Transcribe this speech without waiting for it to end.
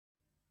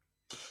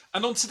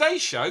And on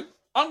today's show,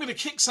 I'm going to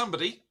kick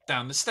somebody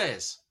down the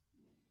stairs.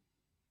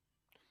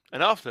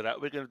 And after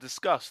that, we're going to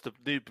discuss the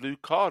new blue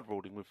card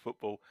ruling with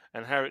football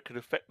and how it could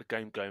affect the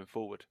game going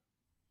forward.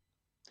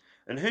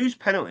 And whose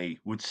penalty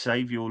would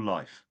save your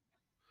life?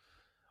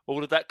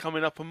 All of that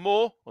coming up and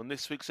more on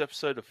this week's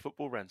episode of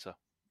Football Ranter.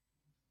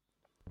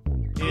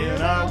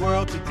 In our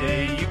world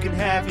today, you can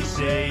have your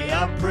say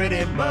of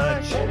pretty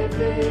much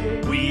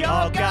anything. We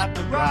all got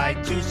the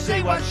right to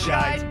say what's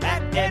shite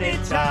at any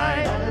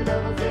time.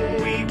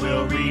 We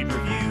will read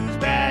reviews,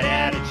 bad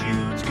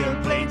attitudes,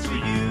 complaints for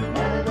you.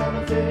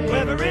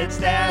 Whether it's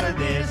that or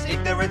this,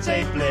 ignorance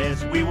ain't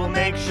bliss. We will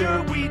make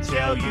sure we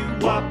tell you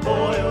what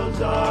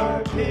boils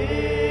our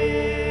piss.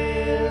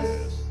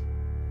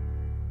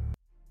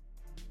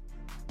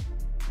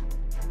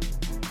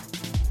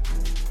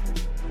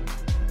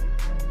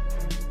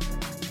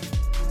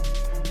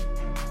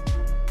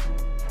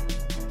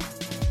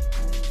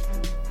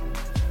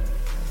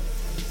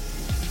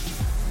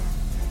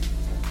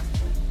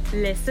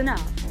 Listen up.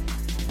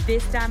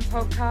 This damn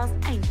podcast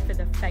ain't for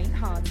the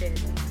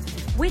faint-hearted.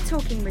 We're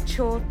talking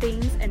mature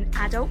themes and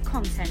adult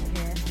content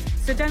here,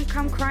 so don't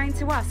come crying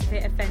to us if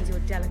it offends your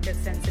delicate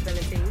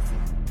sensibilities.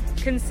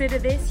 Consider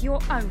this your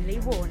only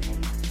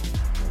warning.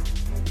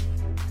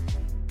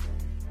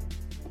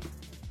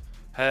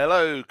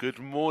 Hello, good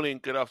morning,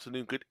 good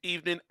afternoon, good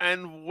evening,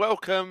 and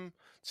welcome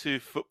to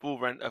Football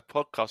Ranter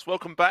Podcast.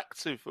 Welcome back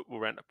to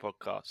Football Ranter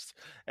Podcast,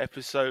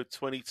 episode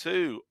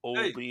 22,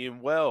 all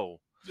being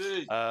well.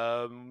 Hey.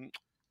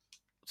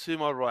 To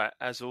my right,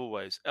 as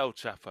always, El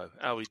Chapo.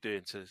 How are we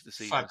doing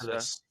this evening,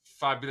 Fabulous. sir?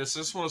 Fabulous. I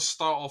just want to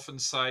start off and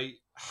say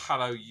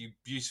hello, you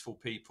beautiful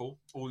people,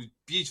 all you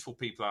beautiful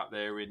people out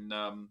there in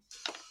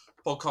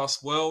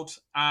podcast world.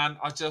 And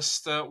I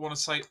just want to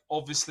say,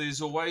 obviously,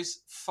 as always,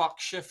 fuck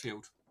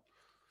Sheffield.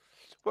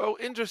 Well,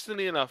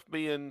 interestingly enough,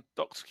 me and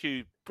Dr.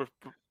 Q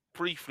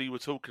briefly were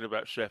talking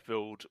about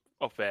Sheffield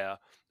off air,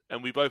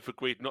 and we both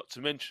agreed not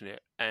to mention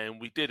it, and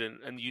we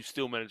didn't, and you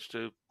still managed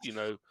to,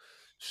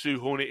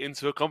 shoehorn it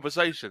into a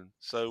conversation.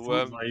 So,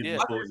 yeah.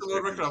 I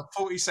reckon I'm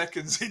 40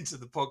 seconds into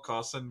the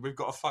podcast, and we've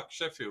got a fuck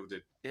Sheffield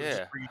in.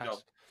 Yeah.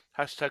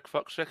 Hashtag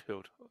fuck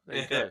Sheffield. There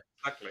you go.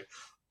 Exactly.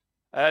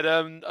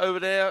 And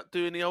over there,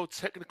 doing the old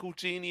technical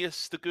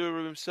genius, the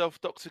guru himself,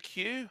 Dr.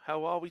 Q.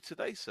 How are we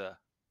today, sir?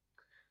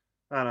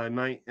 Hello,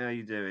 mate. How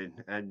you doing?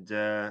 And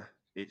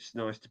it's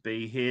nice to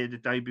be here the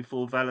day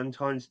before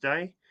Valentine's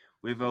Day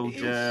with old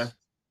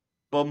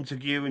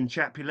Bombtague and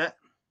Chapulet.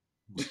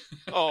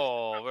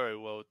 Oh, very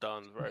well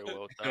done. Very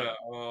well done.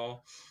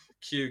 Oh,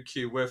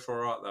 Q, we're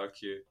for art though,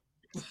 Q.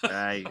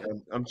 Hey,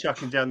 I'm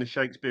chucking down the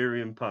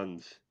Shakespearean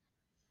puns.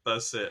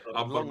 That's it.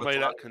 Long may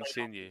that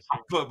continue. I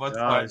put my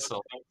tights on.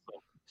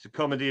 It's a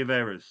comedy of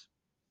errors.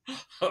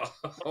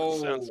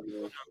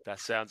 That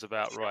sounds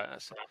about right.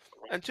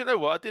 And do you know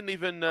what? I didn't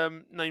even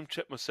name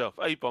check myself.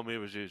 A-bomb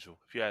here as usual,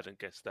 if you hadn't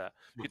guessed that.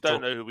 If you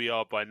don't know who we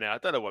are by now, I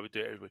don't know why we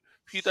do it every week.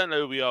 If you don't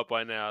know who we are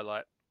by now,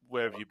 like,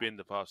 where have you been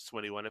the past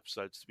 21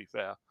 episodes, to be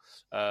fair?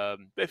 But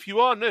if you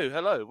are new,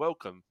 hello,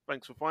 welcome.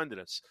 Thanks for finding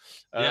us.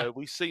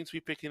 We seem to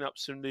be picking up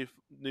some new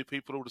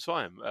people all the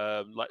time,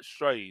 like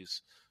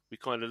strays. We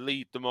kind of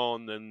lead them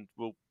on, and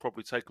we'll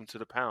probably take them to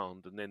the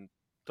pound, and then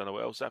don't know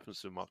what else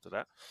happens to them after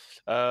that.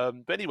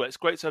 But anyway, it's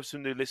great to have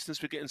some new listeners.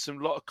 We're getting some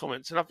lot of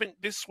comments, and I think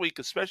this week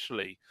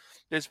especially,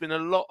 there's been a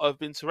lot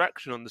of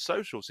interaction on the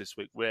socials this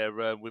week where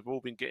we've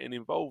all been getting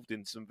involved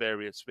in some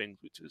various things,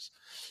 which has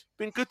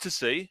been good to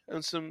see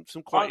and some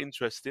quite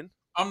interesting.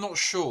 I'm not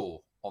sure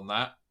on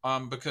that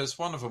because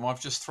one of them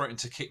I've just threatened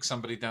to kick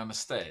somebody down the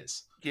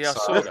stairs. Yeah, I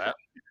saw that.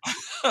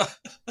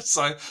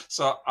 So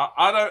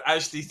I don't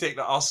actually think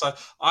that I'll say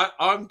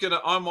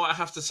I might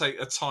have to take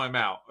a time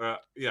out,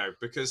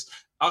 because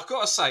I've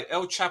got to say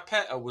El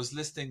Chapetta was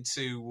listening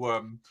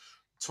to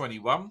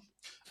 21.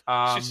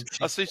 I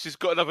see she's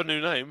got another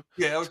new name.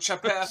 Yeah, El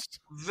Chapetta,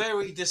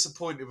 very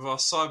disappointed with our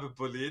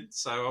cyberbullying.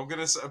 So I'm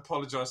going to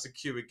apologise to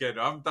Q again.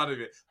 I haven't done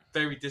it.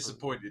 Very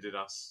disappointed in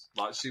us.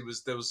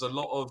 There was a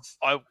lot of...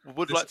 I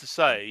would like to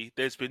say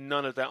there's been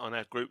none of that on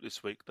our group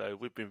this week, though.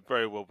 We've been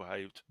very well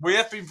behaved. We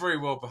have been very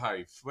well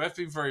behaved.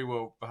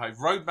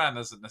 Roadman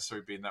hasn't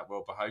necessarily been that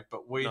well behaved,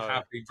 but we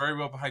have been very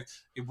well behaved.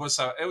 It was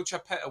so El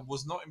Chapetta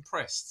was not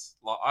impressed.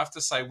 I have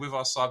to say, with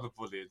our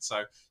cyberbullying.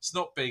 So it's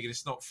not big and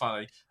it's not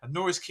funny, and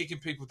nor is kicking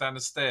people down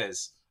the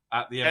stairs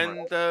at the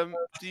Emirates. And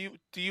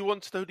do you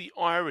want to know the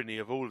irony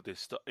of all of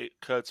this? That it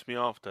occurred to me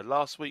after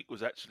last week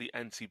was actually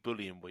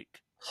anti-bullying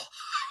week.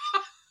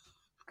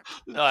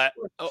 And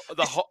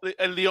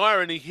the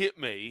irony hit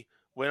me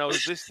when I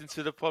was listening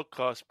to the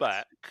podcast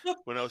back,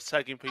 when I was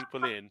tagging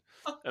people in,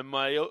 and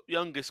my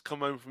youngest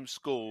come home from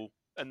school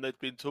and they'd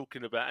been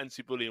talking about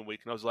anti-bullying week,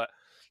 and I was like,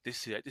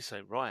 this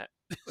ain't right.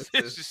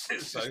 This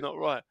is not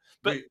right.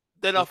 But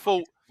then I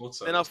thought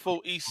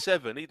he's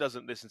 7. He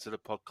doesn't listen to the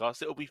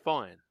podcast. It'll be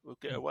fine. We'll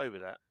get away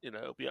with that.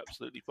 It'll be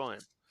absolutely fine.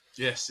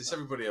 Yes, it's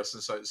everybody else.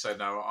 And so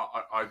no,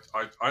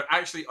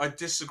 I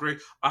disagree.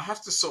 I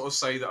have to sort of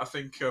say that I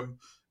think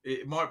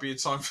it might be a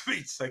time for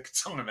me to take a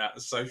time out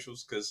of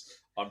socials because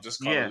I'm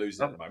just kind of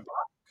losing at the moment.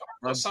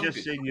 I've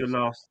just seen your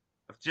last.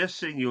 I've just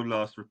seen your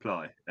last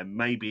reply, and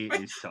maybe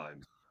it is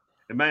time.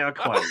 And may I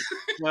quote?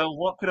 Well,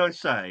 what could I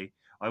say?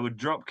 I would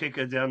drop kick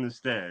her down the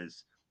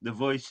stairs. The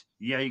voice,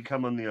 yay,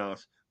 come on the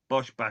arse.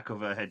 Bosh back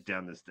of her head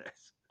down the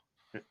stairs.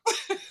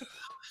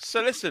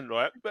 So listen,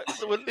 right, but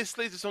this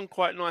leads us on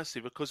quite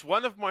nicely because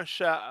one of my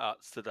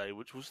shout-outs today,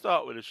 which we'll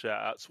start with the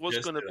shout-outs, was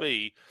going to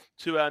be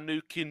to our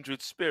new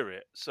kindred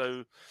spirit.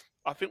 So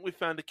I think we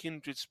found a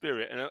kindred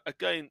spirit. And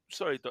again,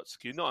 sorry, Dr.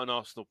 Q, not an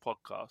Arsenal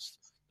podcast.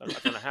 I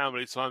don't know how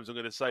many times I'm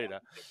going to say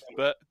that.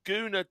 But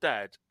Gooner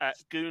Dad at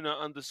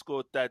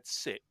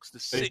Gooner_Dad6,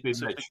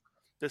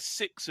 the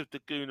six of the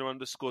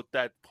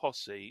Gooner_Dad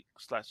posse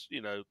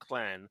 /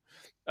 clan.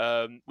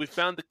 We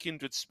found the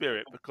kindred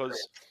spirit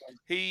because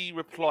he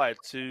replied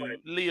to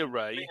Leah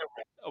Ray.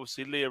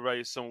 Obviously, Leah Ray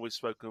is someone we've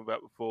spoken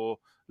about before.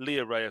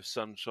 Leah Ray of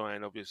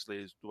Sunshine, obviously,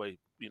 is the way,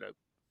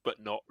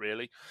 but not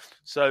really.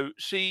 So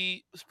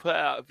she put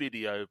out a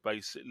video,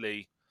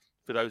 basically,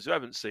 for those who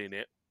haven't seen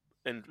it.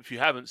 And if you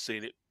haven't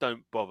seen it,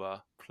 don't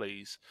bother,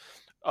 please.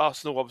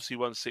 Arsenal obviously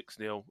won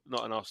 6-0,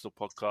 not an Arsenal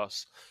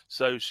podcast.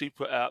 So she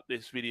put out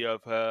this video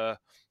of her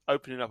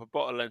opening up a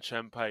bottle of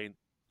champagne,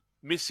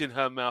 missing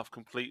her mouth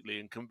completely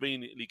and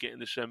conveniently getting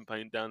the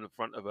champagne down the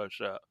front of her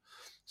shirt.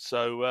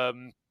 So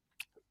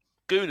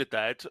Gooner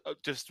Dad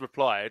just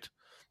replied,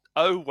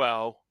 "Oh,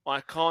 well,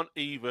 I can't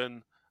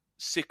even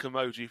sick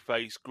emoji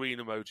face, green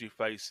emoji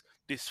face.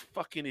 This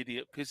fucking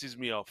idiot pisses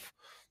me off.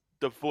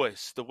 The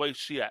voice, the way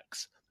she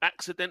acts.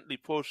 Accidentally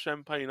pours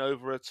champagne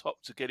over her top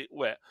to get it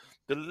wet.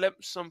 The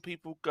lengths some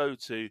people go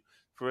to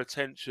for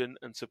attention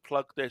and to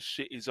plug their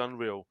shit is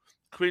unreal.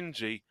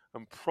 Cringy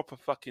and proper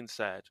fucking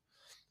sad."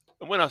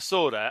 And when I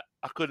saw that,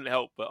 I couldn't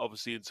help but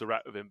obviously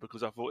interact with him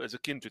because I thought there's a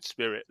kindred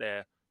spirit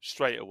there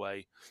straight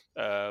away.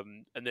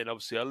 And then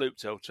obviously I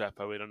looped El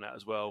Chapo in on that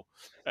as well.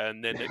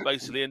 And then it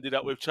basically ended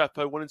up with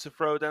Chapo wanting to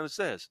throw her down the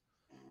stairs.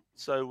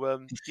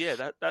 So,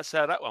 that's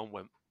how that one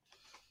went.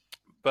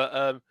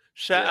 But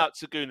shout out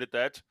to Gooner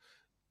Dad.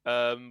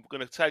 I'm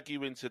going to tag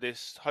you into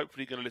this.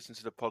 Hopefully, you're going to listen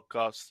to the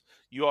podcast.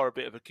 You are a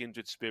bit of a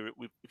kindred spirit.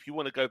 If you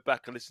want to go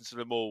back and listen to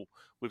them all,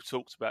 we've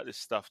talked about this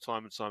stuff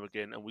time and time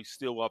again, and we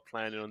still are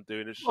planning on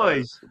doing a show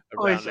Boys,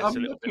 around this I'm a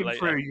little bit looking later.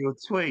 through your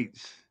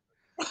tweets.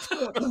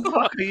 What the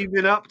fuck have you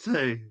been up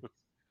to?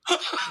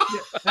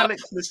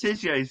 Alex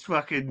Letizier's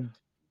fucking.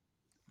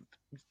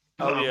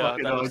 Oh yeah,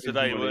 fucking that was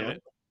today, money, wasn't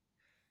it?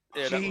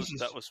 Yeah,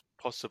 that was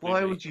possibly.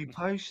 Why me. would you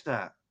post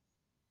that?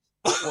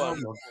 Oh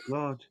my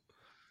god!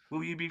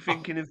 Will you be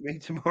thinking of me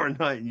tomorrow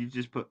night? And you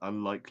just put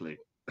unlikely.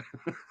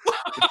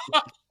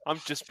 I'm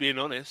just being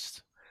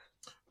honest.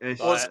 I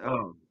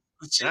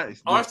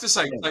have to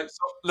say,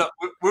 look,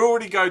 we're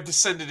already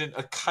descending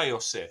into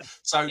chaos here.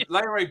 So,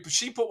 Larry,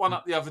 she put one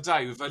up the other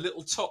day with a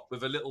little top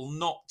with a little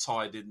knot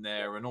tied in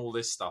there and all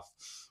this stuff,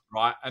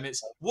 right? And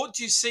it's, what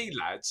do you see,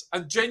 lads?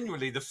 And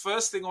genuinely, the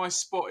first thing I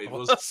spotted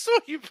was I saw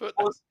you put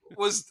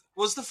was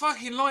the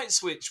fucking light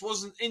switch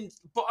wasn't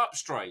put up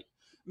straight.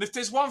 And if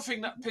there's one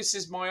thing that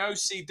pisses my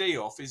OCD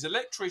off is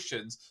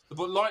electricians that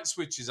put light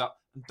switches up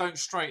and don't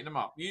straighten them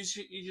up. Use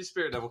your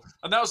spirit level.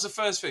 And that was the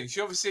first thing.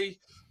 She obviously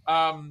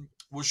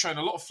was showing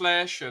a lot of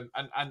flesh and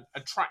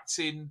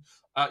attracting,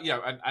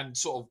 and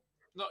sort of,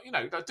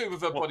 doing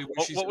with her body.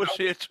 What was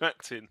she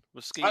attracting?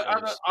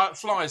 Mosquitoes?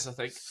 Flies, I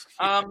think.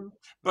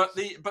 But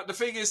the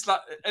thing is that,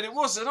 and it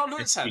was, and I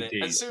looked at it,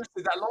 and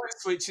seriously, that light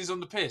switch is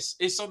on the piss.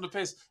 It's on the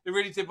piss. It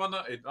really did my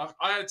nut in.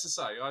 I had to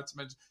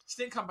mention.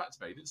 She didn't come back to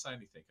me. He didn't say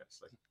anything,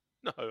 actually.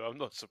 No, I'm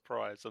not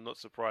surprised.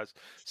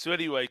 So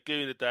anyway,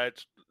 Gooner Dad,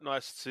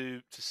 nice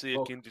to see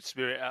a kindred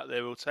spirit out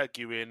there. We'll tag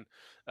you in,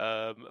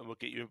 and we'll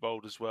get you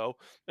involved as well.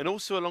 And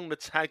also along the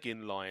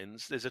tagging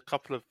lines, there's a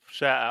couple of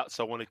shout outs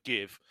I want to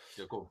give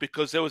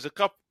because there was a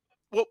couple.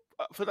 Well,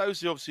 for those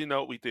who obviously know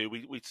what we do,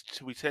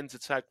 we tend to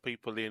tag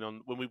people in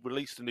on when we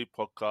release the new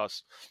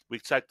podcast. We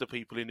tag the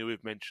people in who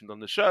we've mentioned on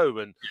the show,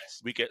 and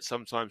we get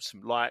sometimes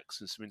some likes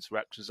and some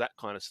interactions, that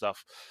kind of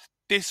stuff.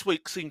 This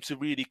week seemed to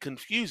really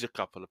confuse a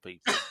couple of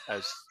people,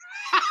 as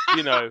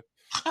you know.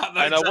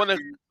 And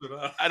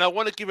I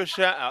want to give a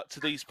shout out to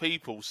these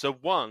people. So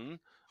one,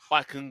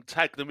 I can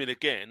tag them in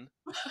again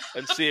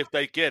and see if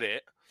they get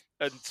it,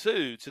 and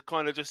two, to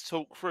kind of just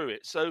talk through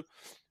it. So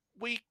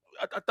I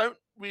don't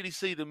really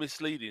see the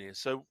misleading here.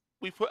 So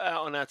we put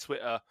out on our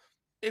Twitter,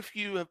 if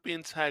you have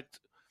been tagged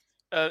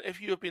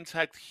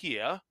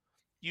here,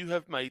 you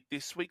have made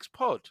this week's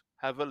pod.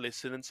 Have a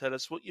listen and tell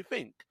us what you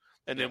think.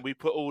 And then we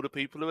put all the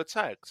people who are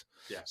tagged.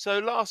 Yeah. So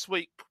last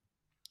week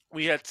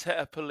we had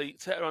Teta_police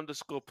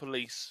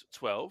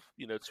 12,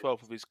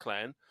 12 of his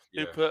clan,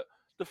 who put,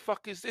 the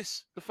fuck is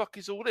this? The fuck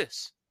is all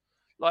this?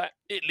 Like,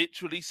 it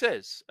literally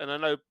says. And I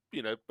know,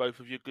 both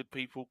of you good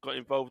people got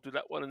involved with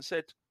that one and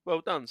said,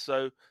 well done.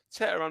 So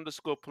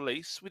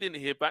Teta_police, we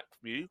didn't hear back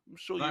from you. I'm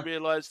sure you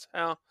realised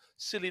how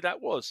silly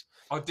that was.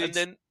 I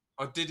did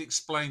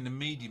explain the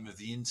medium of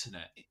the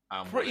internet.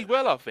 Pretty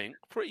well, I think.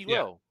 Pretty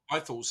well. I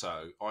thought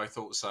so.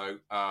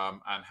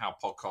 And how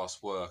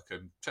podcasts work,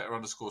 and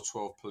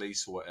Teta_12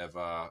 police or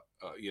whatever,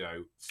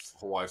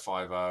 Hawaii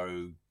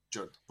 5-0,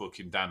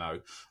 booking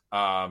Dano.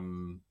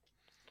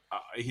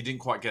 he didn't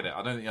quite get it.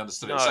 I don't think he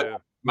understood No. it.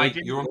 So, mate,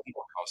 didn't- you're on the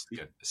podcast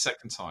again, the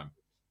second time.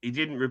 He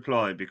didn't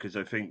reply because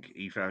I think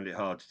he found it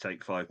hard to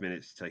take 5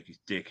 minutes to take his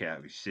dick out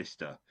of his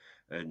sister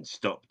and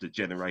stop the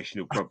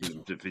generational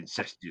problems of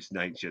incestuous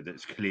nature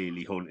that's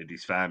clearly haunted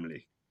his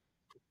family.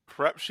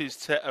 Perhaps she's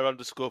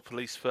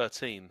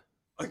Teta_police13.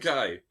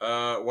 Okay.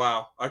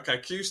 Wow. Okay.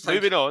 Q's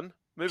taking...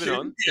 Moving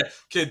on. Yeah.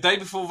 Okay. Day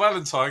before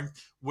Valentine,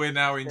 we're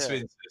now into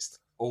incest.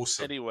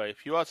 Awesome. Anyway,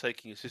 if you are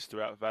taking your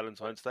sister out for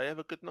Valentine's Day, have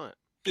a good night.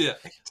 Yeah.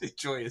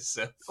 Enjoy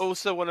yourself.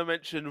 Also, want to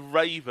mention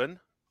Raven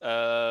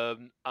at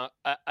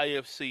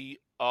AFC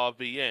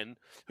RVN,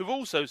 who've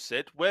also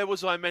said, "Where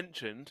was I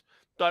mentioned?"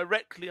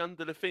 directly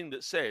under the thing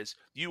that says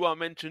you are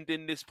mentioned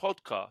in this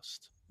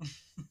podcast.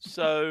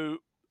 So,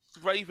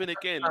 Raven,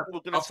 again,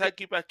 we're going to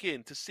tag you back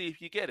in to see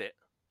if you get it.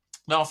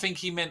 No, I think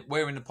he meant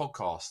where in the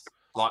podcast.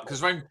 Like,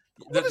 because Raven,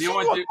 the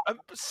idea...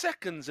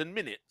 seconds and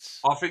minutes.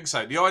 I think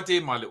so. The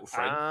idea, my little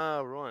friend.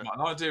 Ah, right.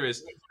 My idea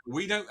is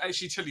we don't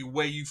actually tell you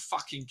where you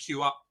fucking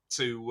queue up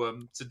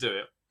to do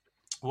it.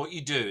 What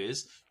you do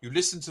is you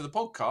listen to the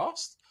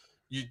podcast.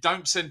 You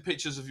don't send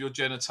pictures of your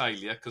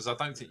genitalia because I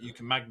don't think you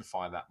can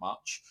magnify that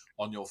much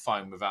on your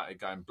phone without it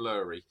going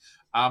blurry.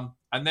 And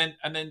then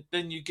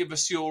you give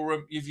us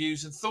your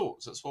views and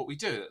thoughts. That's what we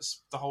do.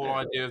 That's the whole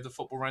idea of the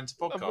Football Ranter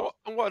podcast.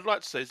 And what I'd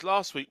like to say is,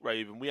 last week,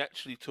 Raven, we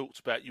actually talked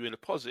about you in a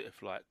positive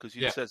light because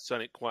you said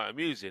something quite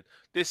amusing.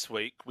 This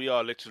week, we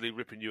are literally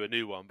ripping you a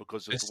new one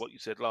because of what you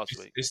said last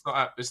week. It's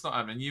not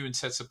happening. You and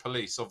Tessa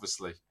Police,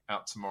 obviously,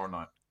 out tomorrow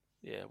night.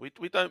 Yeah, we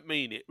don't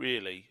mean it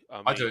really.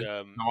 I do.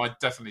 No, I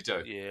definitely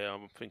do. Yeah,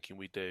 I'm thinking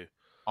we do.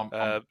 I'm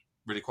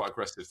really quite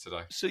aggressive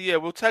today. So yeah,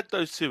 we'll tag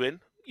those two in.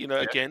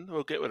 Again,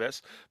 we'll get with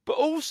us. But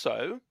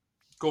also,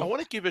 I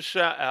want to give a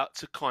shout out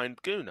to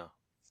Kind Gooner.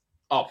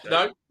 Oh,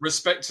 no,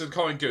 respect to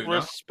Kind Gooner.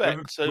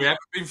 Respect. We haven't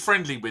been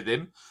friendly with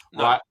him,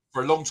 right,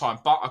 for a long time,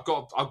 but I've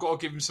got to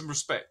give him some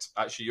respect.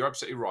 Actually, you're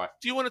absolutely right.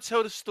 Do you want to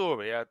tell the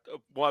story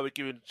why we're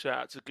giving a shout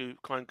out to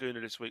Kind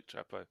Gooner this week,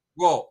 Chapo?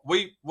 Well,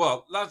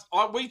 lads,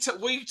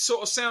 we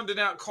sort of sounded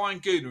out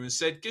Kind Gooner and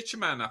said, "Get your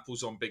man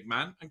apples on, big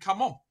man, and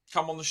come on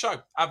the show,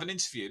 have an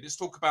interview. Let's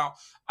talk about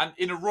and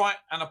in a right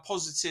and a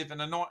positive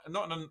and a not in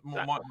a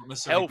might not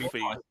necessarily healthy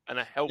right. and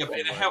a healthy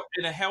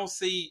in a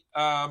healthy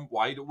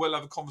way that we'll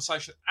have a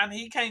conversation." And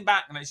he came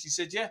back and actually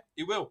said, "Yeah,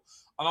 he will,"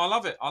 and I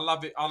love it. I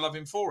love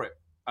him for it.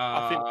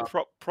 I think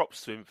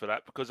props to him for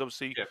that because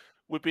obviously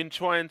we've been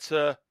trying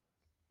to,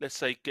 let's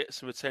say, get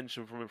some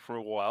attention from him for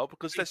a while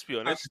because let's be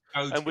honest,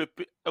 and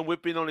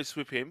we've been honest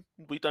with him.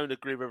 We don't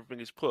agree with everything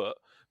he's put.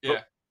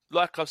 But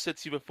like I've said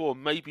to you before,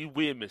 maybe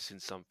we're missing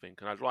something,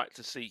 and I'd like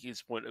to see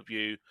his point of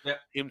view,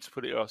 him to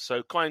put it off.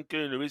 So Kind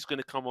Gooner is going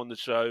to come on the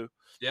show,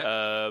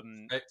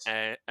 and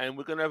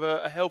we're going to have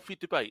a healthy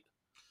debate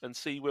and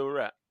see where we're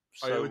at.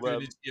 So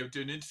we're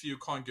doing an interview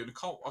with Kind Gooner.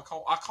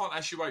 I can't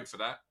actually wait for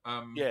that.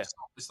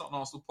 It's not an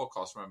Arsenal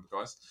podcast, remember,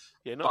 guys.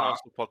 Yeah, not an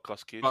Arsenal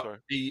podcast, Q. Sorry.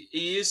 He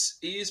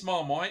is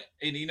Marmite,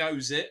 and he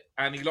knows it,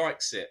 and he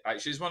likes it.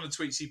 Actually, it's one of the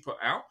tweets he put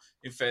out.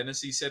 In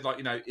fairness, he said, like,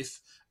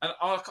 he's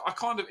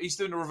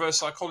doing a reverse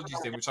psychology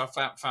thing, which I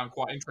found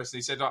quite interesting.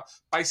 He said, like,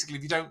 basically,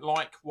 if you don't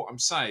like what I'm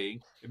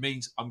saying, it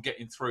means I'm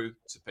getting through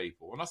to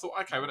people. And I thought,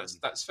 okay, well,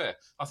 that's fair.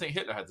 I think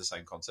Hitler had the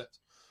same concept.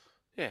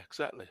 Yeah,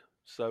 exactly.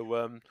 So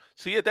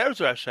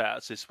those are our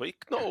shout-outs this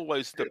week. Not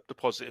always the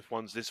positive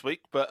ones this week,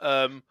 but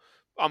I'm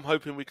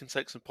hoping we can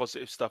take some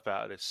positive stuff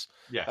out of this.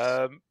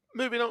 Yes.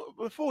 Moving on,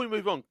 before we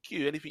move on,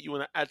 Q, anything you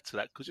want to add to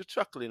that? Because you're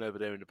chuckling over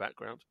there in the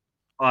background.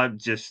 I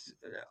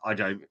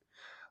don't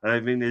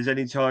think there's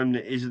any time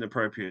that isn't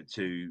appropriate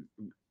to,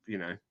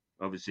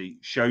 obviously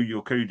show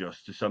your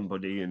kudos to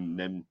somebody and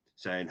then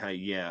saying, "Hey,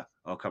 yeah,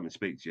 I'll come and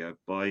speak to you,"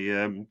 by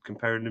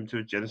comparing them to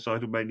a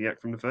genocidal maniac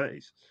from the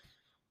 30s.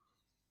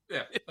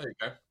 Yeah, there you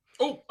go.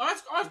 Oh,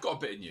 I've got a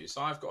bit of news.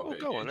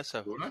 Go on, let's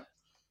have it.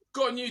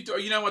 Got a new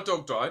dog. You know, my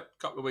dog died a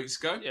couple of weeks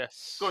ago.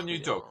 Yes. Got a new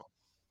dog.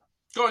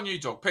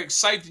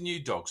 Saved a new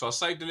dog, so I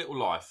saved a little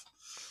life.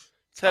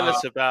 Tell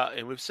us about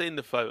him. We've seen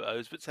the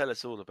photos, but tell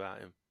us all about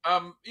him.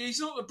 He's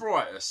not the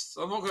brightest.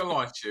 I'm not going to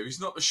lie to you.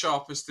 He's not the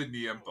sharpest in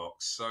the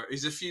box. So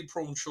he's a few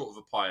prawns short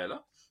of a paella.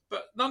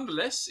 But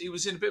nonetheless, he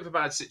was in a bit of a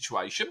bad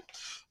situation.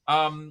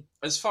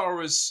 As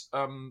far as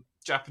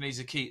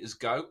Japanese Akitas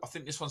go, I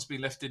think this one's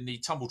been left in the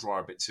tumble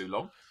dryer a bit too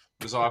long.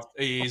 Because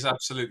he is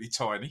absolutely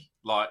tiny.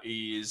 Like,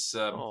 he is,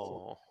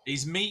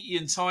 he's meaty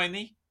and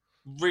tiny.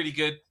 Really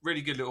good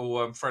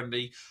little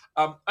friendly.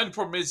 Only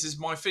problem is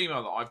my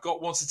female that I've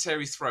got wants to tear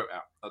his throat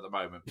out at the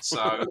moment.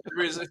 So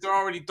if there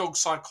are any dog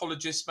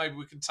psychologists, maybe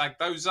we can tag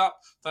those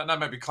up. Don't know,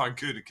 maybe Kind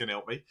Gooner can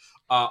help me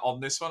on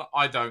this one.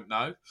 I don't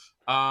know.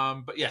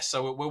 But yeah,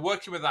 so we're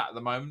working with that at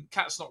the moment.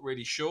 Cat's not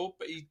really sure,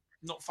 but he's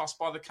not fussed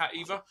by the cat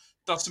either.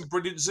 Does some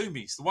brilliant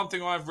zoomies. The one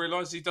thing I've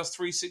realised, he does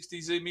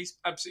 360 zoomies,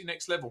 absolutely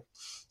next level.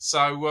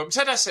 So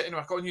that's it.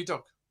 Anyway, I've got a new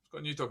dog. I've got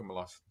a new dog in my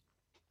life.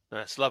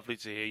 That's lovely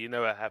to hear. You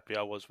know how happy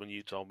I was when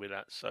you told me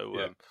that.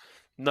 So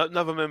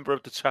another member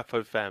of the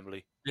Chapo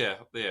family. Yeah,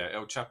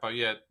 El Chapo.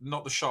 Yeah,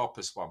 not the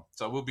sharpest one.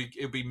 So it'll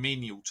be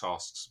menial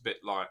tasks, a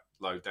bit like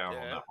low down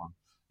on that one.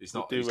 He's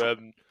not.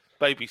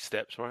 Baby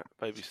steps, right?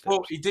 Baby steps.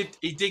 Well, he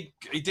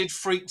did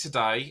freak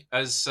today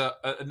as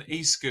an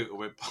e-scooter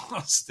went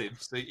past him,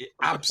 so he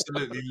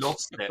absolutely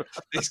lost it.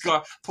 This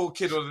guy, poor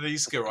kid on an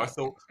e-scooter. I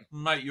thought,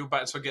 mate, you're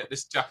about to get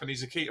this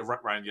Japanese Akita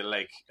wrapped around your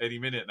leg any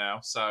minute now.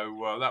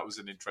 So that was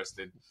an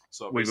interesting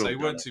sort of. So he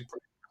weren't too.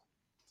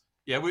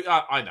 Yeah,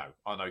 I know,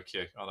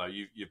 Q. I know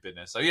you've been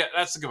there. So yeah,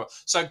 that's a good one.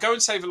 So go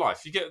and save a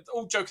life. You get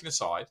all joking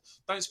aside.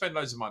 Don't spend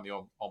loads of money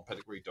on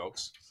pedigree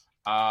dogs.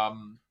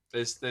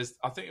 There's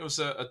I think it was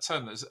a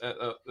term. There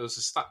was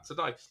a stat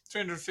today.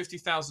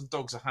 350,000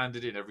 dogs are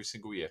handed in every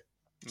single year.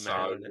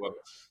 So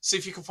see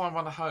if you can find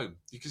one at home,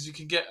 because you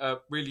can get a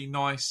really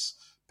nice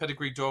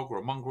pedigree dog or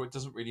a mongrel. It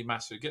doesn't really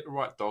matter. You get the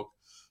right dog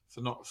for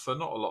not a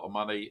lot of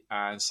money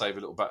and save a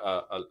little bit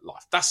of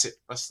life. That's it.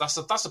 That's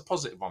a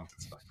positive one for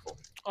today. Cool.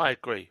 I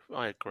agree.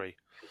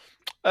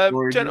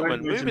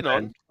 Gentlemen, moving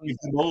on. Give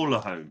them all a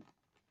home.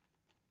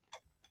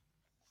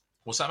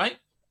 What's that, mate?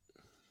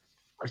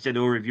 I said,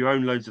 or if you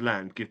own loads of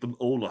land, give them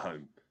all a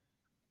home.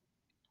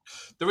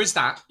 There is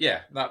that.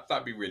 Yeah,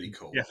 that'd be really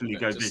cool. Definitely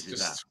go visit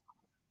that.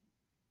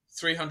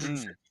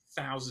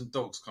 350,000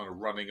 dogs kind of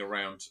running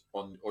around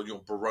on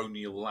your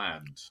baronial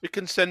land. We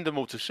can send them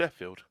all to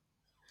Sheffield.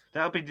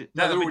 That'll be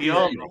the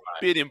army.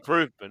 Be an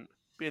improvement.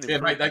 Yeah,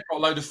 mate, they've got a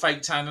load of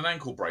fake tan and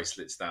ankle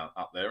bracelets down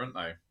up there, haven't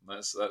they?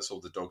 That's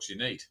all the dogs you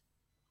need.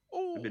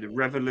 It'll be the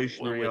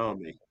revolutionary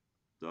army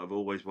that I've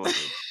always wanted.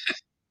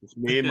 It's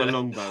me and my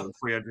longbow and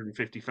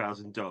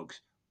 350,000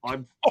 dogs. I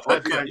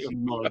fancy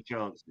my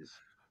chances.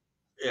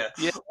 Yeah.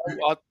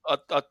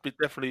 I'd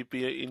definitely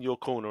be in your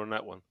corner on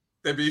that one.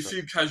 There'd be a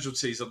few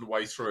casualties on the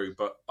way through,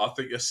 but I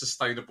think there's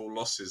sustainable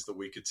losses that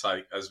we could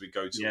take as we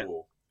go to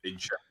war in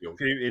Sheffield.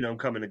 Putin, I'm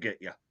coming to get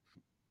you.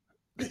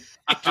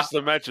 Just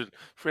imagine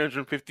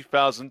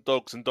 350,000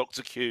 dogs and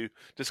Dr. Q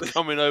just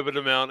coming over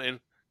the mountain.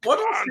 Why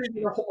don't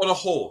you on a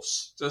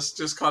horse?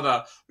 Just kind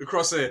of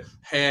across the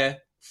hair,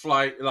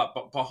 fly like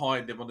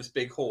behind him on this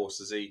big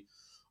horse as he,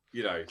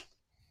 you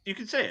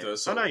can see it.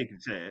 I know you can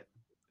see it.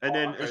 And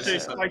then as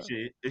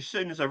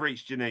soon as I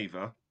reach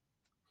Geneva,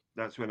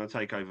 that's when I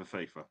take over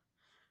FIFA.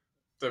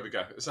 There we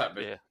go. Is that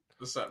me? Yeah.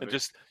 That's that me.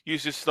 And you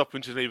just stop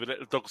in Geneva, let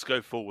the dogs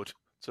go forward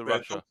to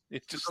Russia.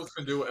 Dogs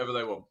can do whatever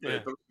they want. Yeah,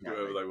 dogs can do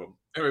whatever they want.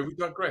 Anyway, we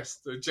digress.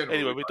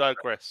 We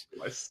digress.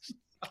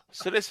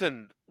 So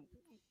listen,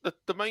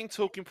 the main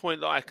talking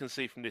point that I can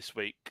see from this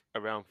week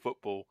around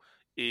football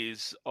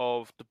is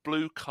of the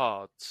blue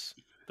cards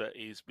that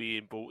is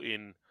being brought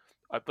in,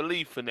 I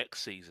believe, for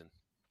next season.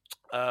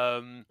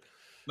 No,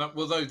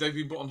 well, they've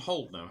been put on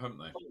hold now, haven't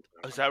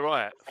they? Is that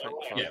right?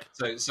 Yeah.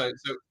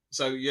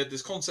 So yeah,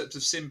 this concept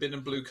of sin bin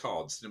and blue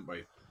cards, didn't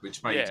we?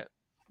 Which made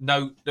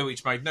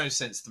no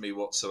sense to me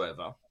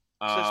whatsoever.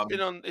 So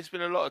it's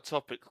been a lot of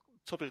topic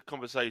of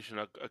conversation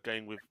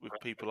again with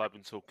people I've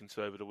been talking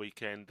to over the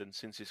weekend and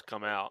since it's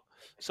come out.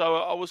 So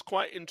I was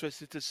quite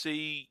interested to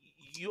see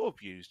your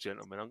views,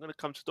 gentlemen. I'm going to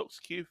come to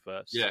Dr. Q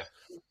first. Yeah.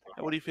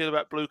 And what do you feel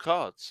about blue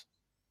cards?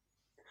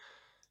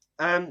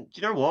 Do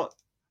you know what?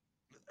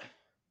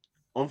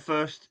 On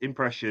first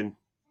impression,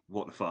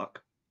 what the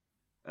fuck?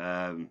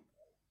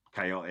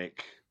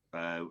 Chaotic.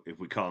 If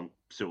we can't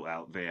sort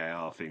out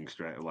VAR things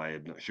straight away,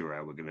 I'm not sure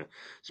how we're going to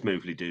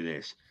smoothly do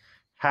this.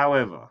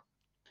 However,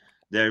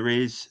 there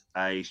is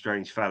a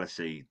strange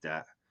fallacy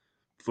that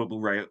football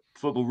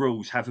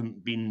rules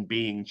haven't been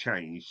being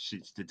changed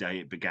since the day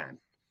it began.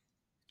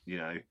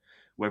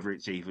 Whether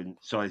it's even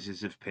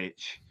sizes of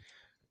pitch,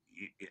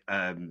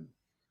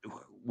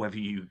 whether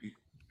you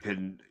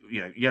can,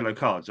 yellow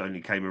cards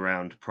only came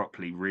around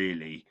properly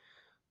really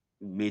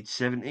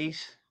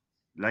mid-70s,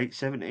 late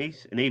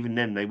 70s, and even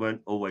then they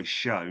weren't always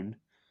shown.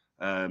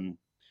 The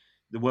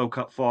World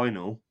Cup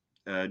final,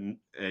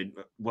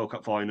 World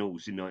Cup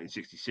finals in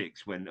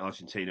 1966, when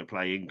Argentina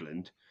play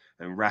England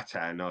and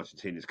Ratan,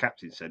 Argentina's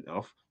captain, sent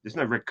off, there's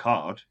no red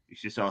card.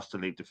 He's just asked to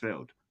leave the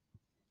field.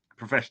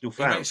 Professional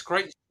fouls. He makes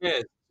great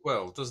as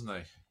well, doesn't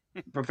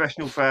he?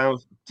 Professional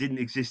fouls didn't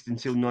exist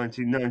until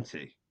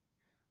 1990.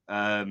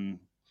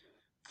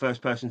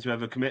 First person to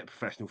ever commit a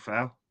professional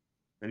foul.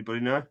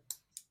 Anybody know?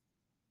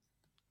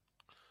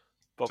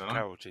 Bob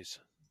Carroll's.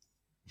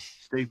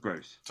 Steve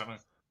Bruce. Don't know.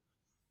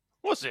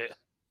 Was it?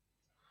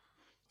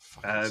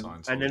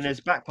 And then there's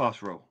back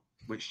pass rule,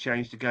 which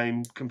changed the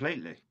game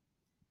completely.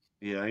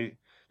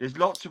 There's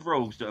lots of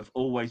rules that have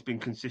always been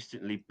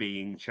consistently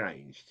being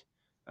changed.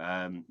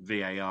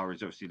 VAR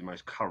is obviously the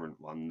most current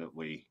one that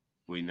we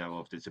know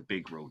of. There's a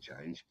big rule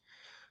change.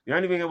 The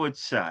only thing I would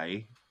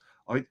say,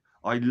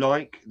 I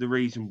like the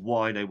reason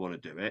why they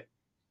want to do it,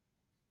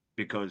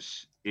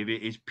 because if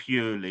it is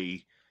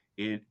purely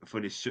for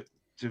this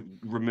to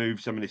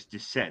remove some of this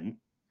dissent,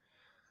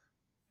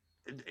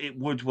 it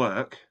would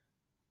work.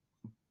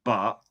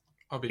 But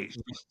probably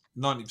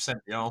 90%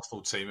 of the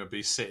Arsenal team would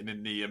be sitting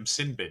in the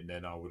sin bin.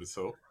 Then I would have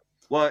thought.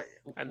 Well,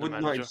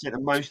 wouldn't 90%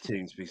 of most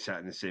teams be sat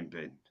in the sin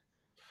bin?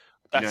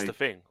 That's the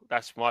thing.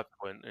 That's my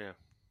point. Yeah.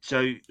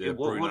 So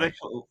what do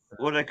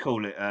they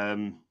call it?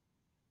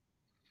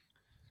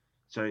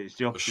 So it's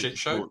the opposite. A shit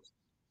show.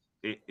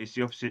 It's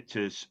the opposite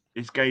to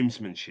it's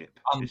gamesmanship.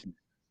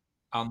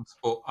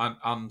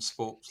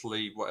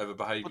 unsportsly, whatever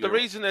behaviour. Well, the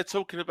reason they're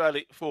talking about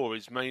it for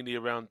is mainly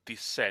around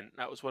dissent.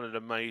 That was one of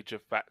the major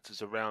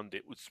factors around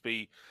it, would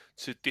be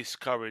to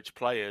discourage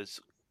players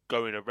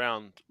going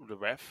around the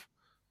ref,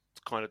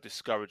 to kind of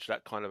discourage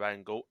that kind of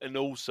angle. And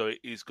also it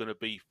is going to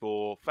be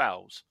for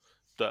fouls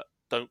that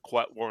don't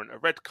quite warrant a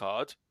red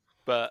card,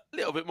 but a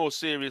little bit more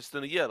serious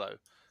than a yellow.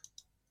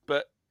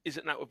 But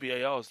isn't that what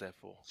VAR's there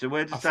for? So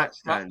where does that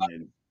stand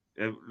then?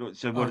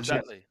 So what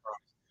exactly?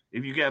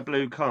 If you get a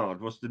blue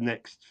card, what's the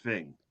next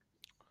thing?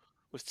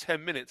 It was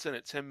 10 minutes, isn't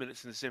it? 10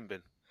 minutes in the sin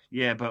bin.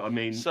 Yeah, but I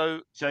mean,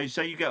 so say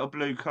you get a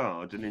blue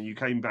card and then you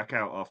came back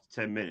out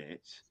after 10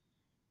 minutes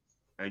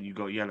and you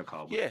got a yellow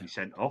card, would you be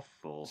sent off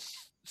for?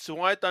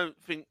 So I don't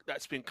think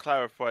that's been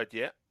clarified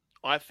yet.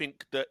 I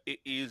think that it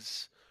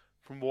is,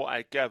 from what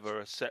I gather,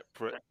 a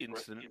separate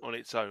incident on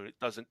its own. It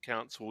doesn't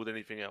count towards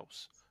anything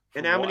else.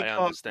 And how many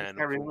cards are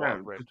carrying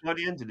around? Because by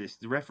the end of this,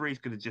 the referee's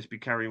going to just be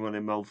carrying one of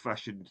them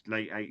old-fashioned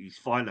late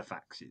 80s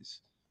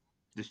Filofaxes.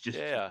 There's just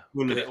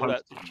full of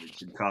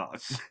post-its and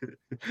cards.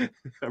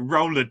 A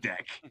roller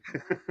deck.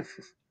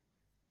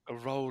 A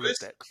roller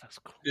deck, that's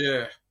cool.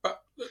 Yeah,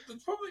 but the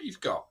problem that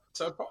you've got,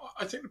 so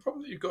I think the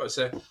problem that you've got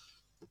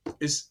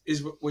is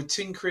we're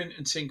tinkering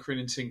and tinkering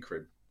and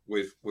tinkering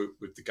with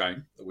the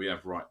game that we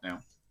have right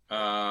now.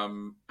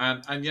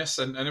 And yes,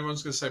 and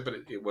everyone's going to say, but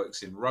it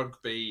works in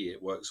rugby,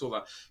 it works all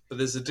that. But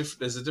there's a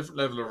different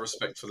level of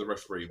respect for the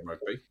referee in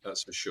rugby,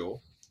 that's for sure.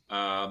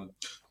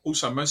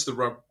 Also, most of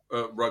the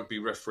rugby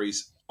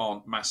referees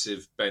aren't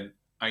massive bent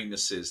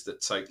anuses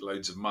that take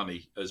loads of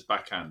money as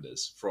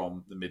backhanders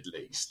from the Middle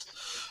East.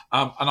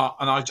 And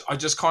I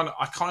just kind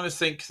of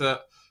think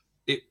that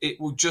it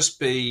will just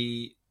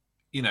be,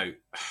 you know,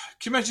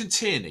 can you imagine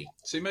Tierney?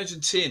 So imagine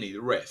Tierney,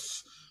 the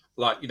ref.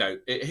 Like, you know,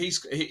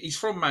 he's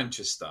from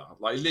Manchester.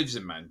 Like, he lives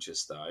in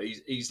Manchester.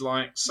 He's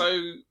like,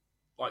 so,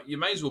 like, you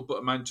may as well put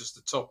a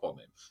Manchester top on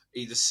him,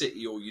 either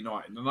City or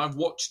United. And I've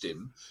watched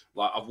him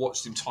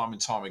time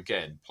and time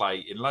again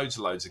play in loads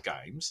of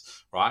games,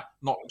 right?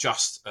 Not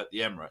just at the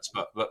Emirates,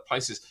 but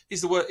places.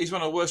 He's one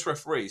of the worst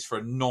referees for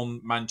a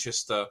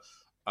non-Manchester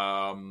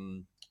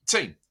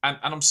team. And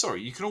I'm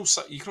sorry, you can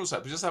also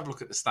but just have a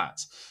look at the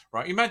stats,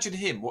 right? Imagine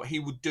him, what he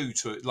would do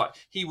to it. Like,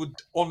 he would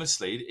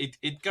honestly,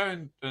 it'd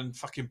go and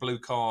fucking blue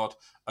card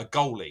a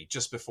goalie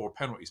just before a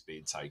penalty's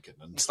being taken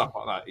and stuff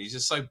like that. He's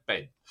just so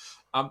bent.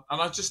 And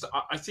I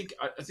think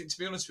to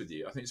be honest with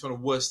you, I think it's one of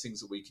the worst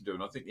things that we can do.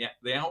 And I think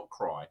the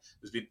outcry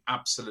has been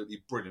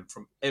absolutely brilliant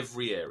from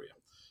every area,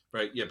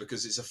 right? Yeah,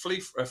 because it's a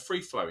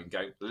free flowing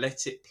game.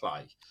 Let it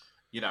play.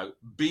 You know,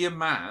 be a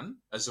man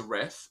as a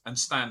ref and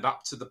stand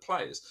up to the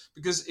players.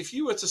 Because if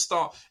you were to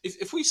start,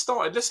 if we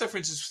started, let's say, for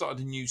instance, we started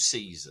a new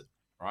season,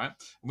 right?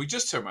 And we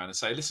just turn around and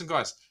say, listen,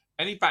 guys,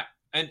 any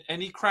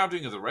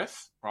crowding of the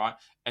ref, right?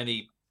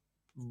 Any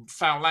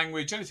foul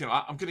language, anything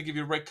like that, I'm going to give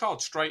you a red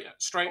card straight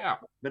out.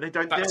 But they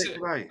don't do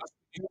it, right?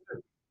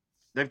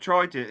 They've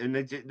tried it, and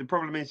the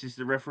problem is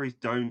the referees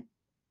don't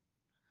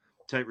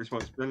take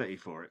responsibility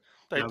for it.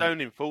 They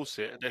don't enforce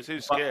it. They're too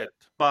scared.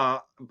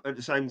 But at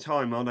the same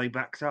time, are they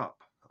backed up?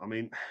 I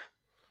mean,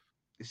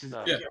 this is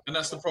and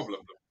that's the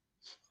problem.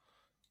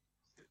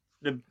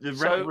 The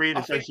referee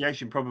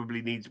association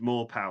probably needs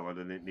more power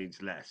than it needs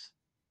less.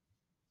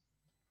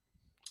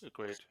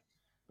 Agreed.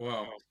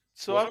 Wow.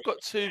 So I've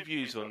got two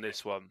views on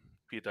this one,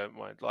 if you don't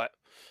mind. Like,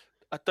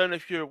 I don't know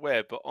if you're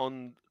aware, but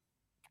on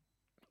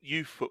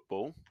youth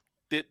football,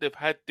 they've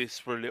had this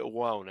for a little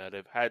while now.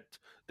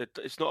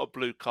 It's not a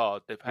blue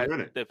card.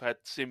 They've had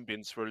sin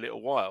bins for a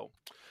little while.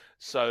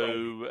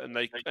 So and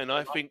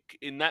I think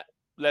in that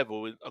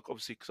level,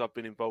 obviously because I've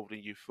been involved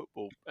in youth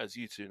football, as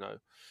you two know,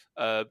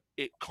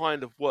 it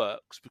kind of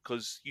works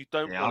because you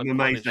don't. Yeah, I'm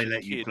amazed they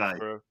let you play.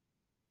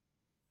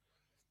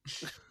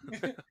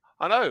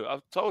 I know.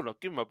 I've told them. I've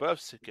given my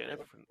birth certificate and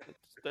everything.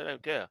 They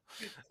don't care.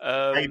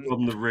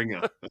 On the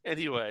ringer.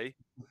 Anyway,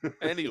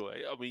 I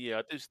mean, yeah,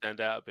 I do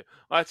stand out a bit.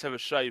 I had to have a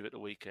shave at the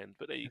weekend,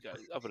 but there you go.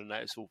 Other than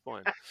that, it's all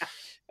fine.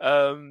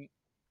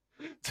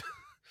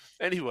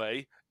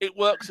 Anyway, it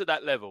works at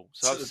that level.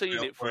 So I've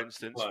seen it, for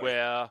instance,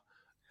 where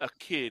a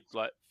kid,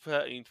 like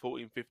 13,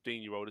 14,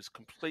 15-year-old, has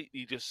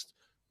completely just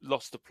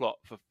lost the plot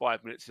for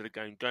 5 minutes of the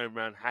game, going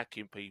around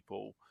hacking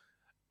people.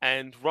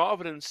 And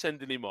rather than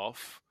sending him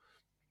off,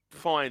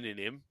 fining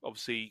him,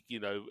 obviously, you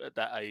know, at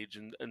that age,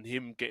 and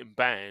him getting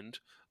banned,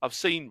 I've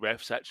seen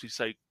refs actually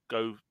say,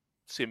 go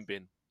sin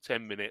bin,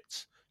 10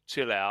 minutes,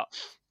 chill out,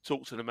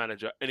 talk to the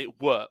manager, and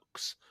it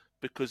works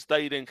because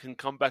they then can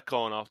come back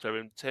on after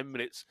him 10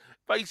 minutes.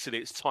 Basically,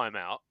 it's time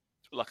out,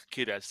 like a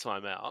kid has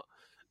time out.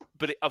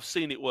 But I've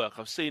seen it work.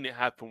 I've seen it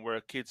happen where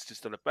a kid's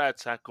just done a bad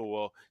tackle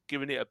or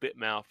giving it a bit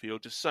mouthy or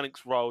just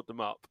something's rolled them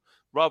up.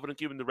 Rather than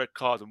giving the red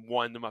card and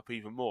wind them up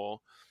even more,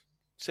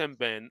 sin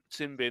bin,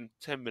 10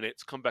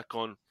 minutes, come back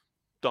on,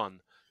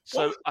 done.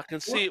 So I can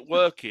see it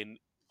working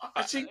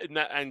in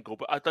that angle,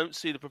 but I don't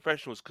see the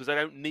professionals because they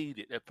don't need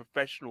it. They're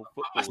professional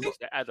footballers,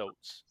 they're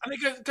adults. And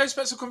it goes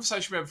back to the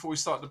conversation we had before we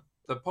started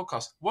the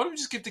podcast. Why don't we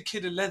just give the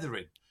kid a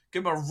leathering?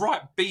 give him a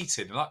right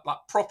beating, like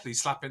properly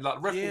slapping, like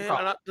the referee.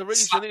 And the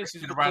reason is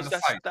because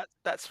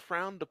that's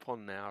frowned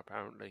upon now.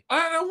 Apparently,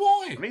 I don't know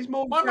why. I mean, it's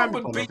more My mum frowned would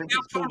upon. beat I think me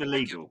it's called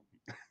illegal.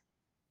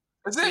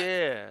 Is it?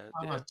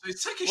 Yeah.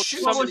 Take a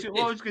shoe. What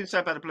I was going to say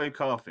about the blue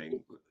car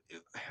thing,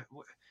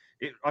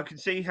 I can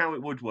see how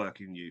it would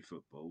work in youth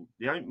football.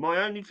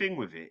 My only thing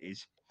with it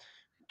is,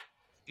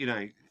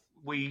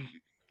 we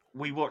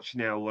watch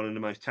now one of the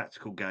most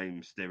tactical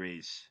games there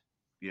is.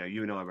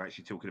 You and I were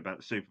actually talking about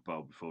the Super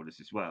Bowl before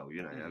this as well.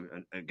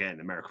 And again,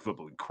 American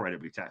football,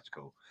 incredibly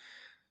tactical.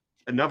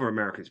 Another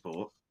American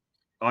sport,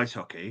 ice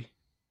hockey.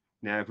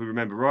 Now, if we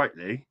remember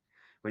rightly,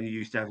 when you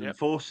used to have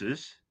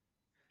enforcers,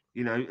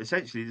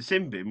 essentially the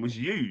sin bin was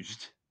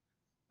used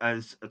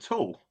as a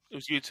tool. It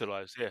was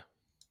utilised, yeah.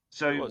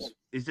 So,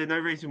 is there no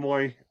reason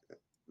why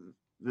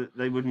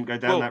they wouldn't go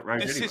down that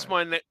road? This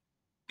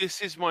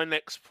is my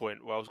next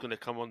point. Where I was going to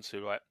come on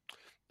to. Right,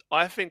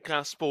 I think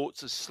our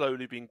sports has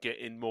slowly been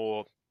getting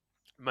more,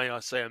 may I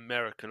say,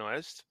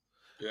 Americanized.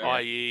 Yeah.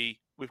 I.e.,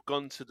 we've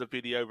gone to the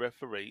video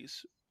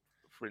referees,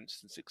 for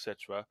instance,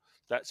 etc.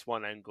 That's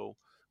one angle.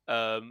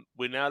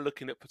 We're now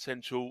looking at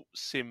potential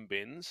sin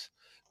bins.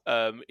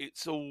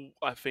 It's all,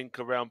 I think,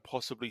 around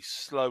possibly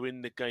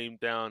slowing the game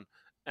down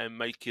and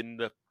making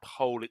the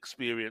whole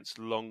experience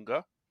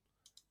longer,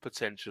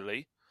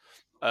 potentially.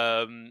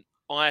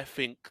 I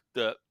think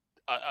that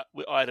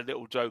I had a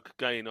little joke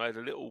again. I had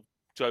a little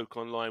joke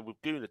online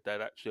with Gooner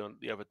Dad actually on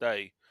the other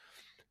day,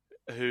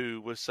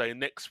 who was saying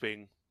next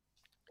thing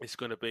is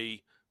going to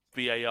be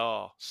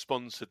VAR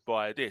sponsored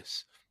by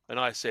this. And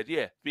I said,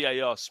 yeah,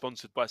 VAR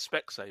sponsored by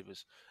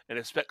Specsavers. And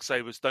if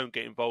Specsavers don't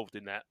get involved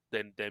in that,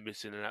 then they're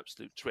missing an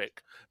absolute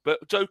trick.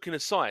 But joking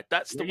aside,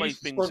 that's the way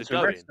things are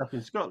going. Stuff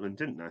in Scotland,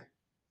 didn't they?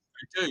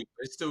 They do.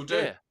 They still do.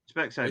 Yeah.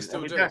 Specsavers.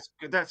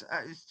 That's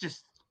it's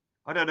just.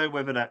 I don't know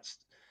whether that's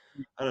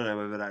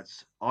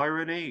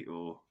irony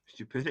or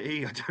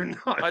stupidity. I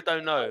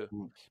don't know.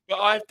 But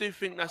I do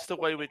think that's the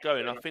way we're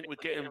going. I think we're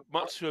getting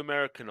much too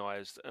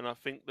Americanized, and I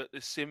think that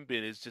this sin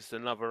bin is just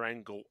another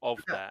angle of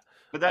that.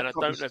 And I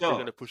don't know if they're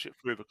going to push it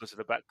through because of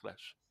the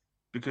backlash.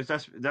 Because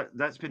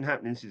that's been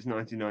happening since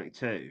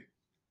 1992.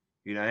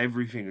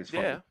 Everything is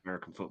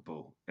American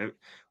football.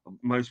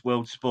 Most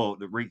world sport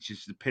that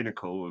reaches the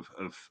pinnacle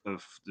of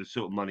the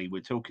sort of money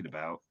we're talking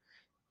about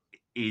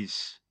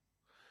is.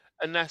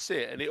 And that's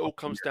it. And it all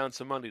comes down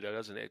to money, though,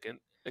 doesn't it?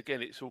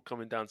 Again, it's all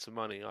coming down to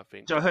money, I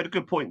think. So I heard a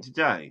good point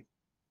today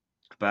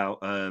about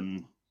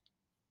one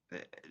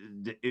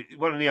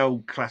of the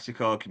old classic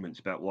arguments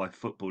about why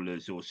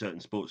footballers or certain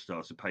sports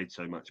stars are paid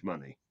so much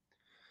money.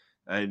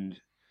 And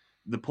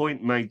the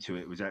point made to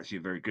it was actually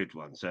a very good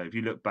one. So if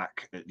you look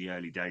back at the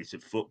early days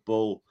of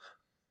football,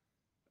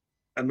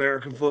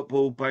 American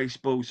football,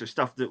 baseball, so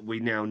stuff that we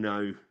now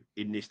know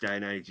in this day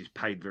and age is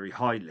paid very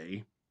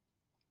highly.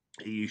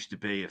 It used to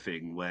be a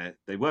thing where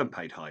they weren't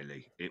paid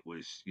highly. It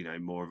was,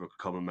 more of a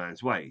common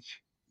man's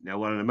wage. Now,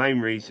 one of the main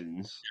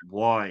reasons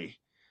why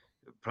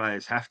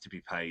players have to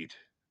be paid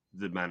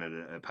the manner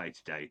that they're paid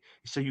today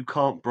is so you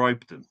can't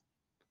bribe them.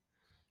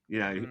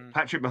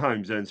 Patrick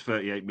Mahomes earns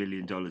 $38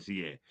 million a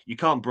year. You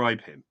can't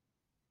bribe him.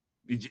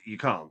 You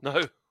can't.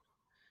 No.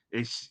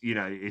 It's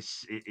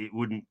it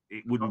wouldn't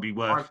be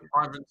worth it.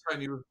 Ivan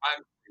Toney was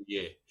banned for a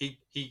year.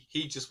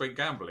 He just went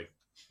gambling.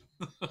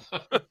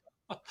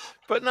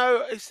 But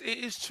no, it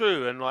is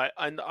true, and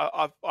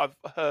I've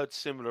heard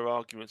similar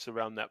arguments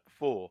around that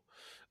before.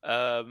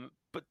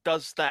 But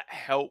does that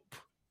help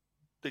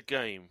the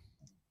game?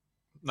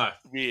 No,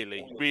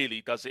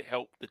 really, does it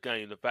help the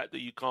game? The fact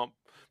that you can't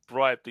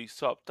bribe these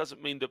top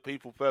doesn't mean that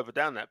people further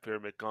down that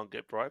pyramid can't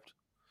get bribed.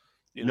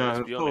 No,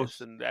 let's be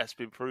honest, and that's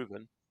been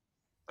proven.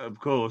 Of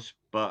course,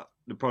 but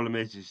the problem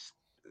is,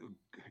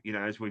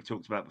 as we've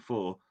talked about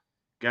before,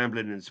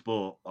 gambling and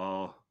sport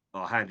are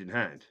hand in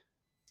hand.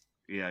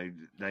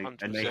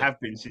 They have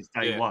been since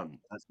day one.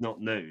 That's not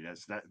new.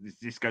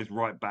 This goes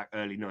right back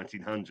early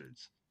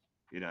 1900s.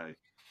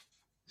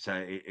 So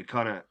it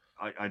kind of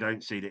I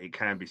don't see that it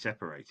can be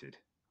separated.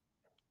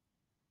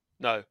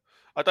 No,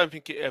 I don't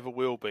think it ever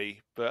will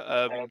be.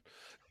 But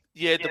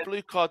the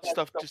blue card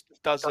stuff just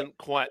doesn't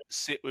quite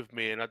sit with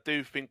me, and I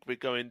do think we're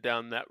going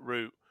down that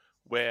route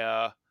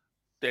where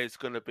there's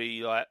going to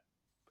be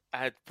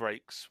ad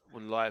breaks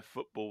on live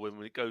football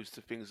when it goes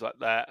to things like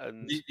that.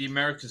 And the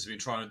Americans have been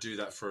trying to do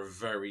that for a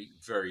very,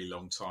 very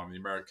long time, the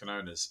American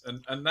owners.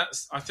 And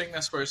I think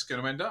that's where it's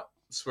going to end up.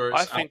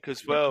 I think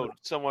as well,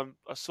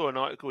 I saw an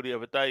article the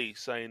other day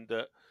saying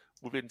that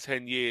within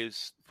 10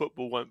 years,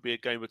 football won't be a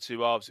game of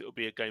two halves, it'll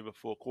be a game of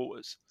four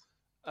quarters.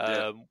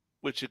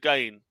 Which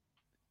again,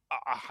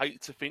 I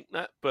hate to think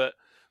that, but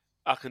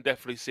I can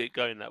definitely see it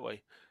going that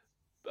way.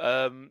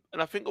 And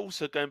I think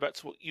also going back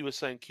to what you were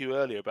saying, Q,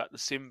 earlier about the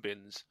sin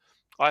bins,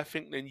 I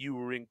think then you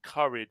will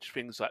encourage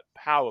things like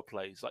power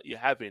plays like you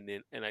have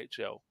in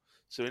NHL.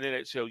 So in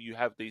NHL, you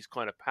have these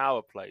kind of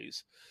power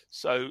plays.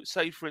 So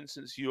say, for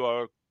instance, you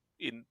are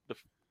in the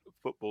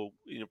football,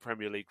 in the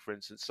Premier League, for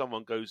instance,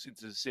 someone goes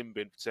into the sin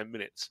bin for 10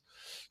 minutes.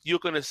 You're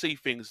going to see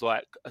things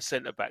like a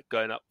centre-back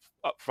going up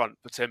front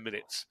for 10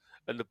 minutes,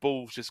 and the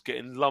ball's just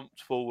getting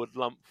lumped forward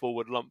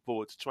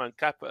to try and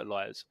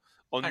capitalise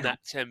on that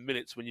 10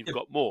 minutes when you've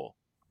got more.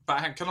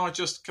 But can I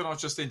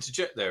just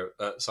interject there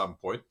at some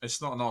point?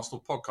 It's not an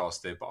Arsenal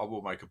podcast here, but I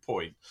will make a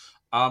point.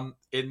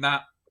 In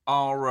that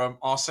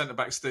our centre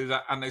backs do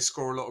that, and they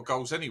score a lot of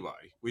goals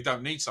anyway. We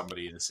don't need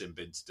somebody in a sin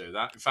bin to do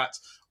that. In fact,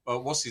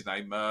 what's his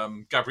name?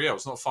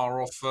 Gabriel's not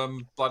far off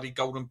bloody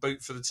golden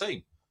boot for the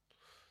team.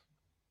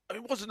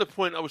 It wasn't the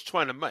point I was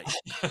trying to make.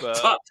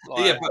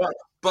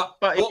 But,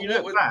 but if you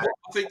look back,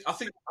 I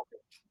think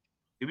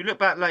if you look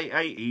back late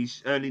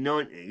 80s, early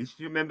 90s,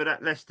 do you remember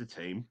that Leicester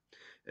team?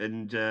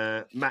 And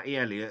Matty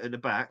Elliott at the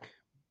back,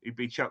 he'd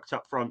be chucked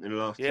up front in the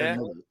last 10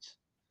 minutes.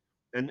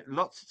 And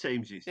lots of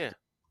teams used to.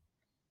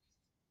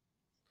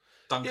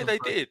 Yeah, they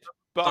did.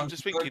 But I'm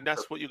just thinking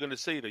that's what you're going to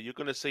see, though. You're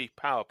going to see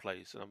power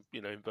plays, and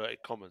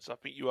inverted commas. I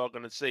think you are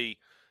going to see,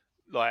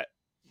 and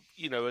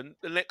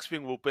the next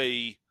thing will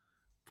be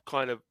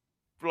kind of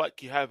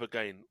like you have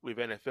again with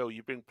NFL.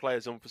 You bring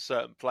players on for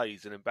certain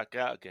plays and then back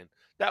out again.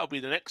 That'll be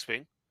the next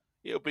thing.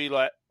 It'll be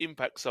like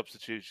impact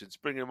substitutions,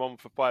 bring them on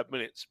for 5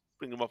 minutes,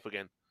 bring them off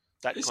again.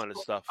 That kind of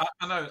stuff.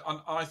 I know.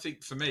 I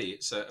think for me,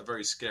 it's a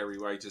very scary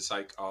way to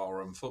take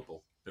our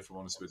football. If I'm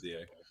honest with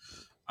you,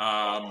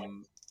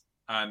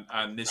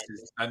 and this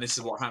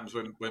is what happens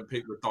when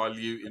people are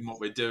diluting what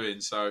we're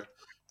doing. So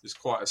it's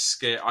quite a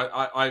scare.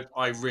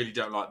 I really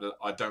don't like the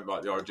idea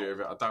of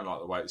it. I don't like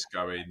the way it's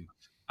going.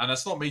 And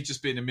that's not me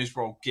just being a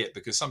miserable git,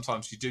 because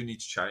sometimes you do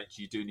need to change.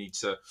 You do need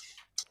to,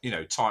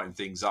 tighten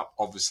things up.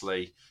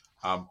 Obviously,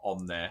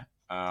 on there.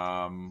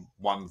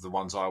 One of the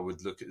ones I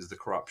would look at is the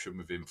corruption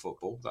within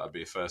football. That would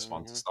be a first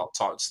one to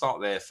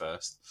start there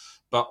first.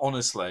 But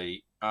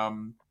honestly,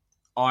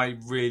 I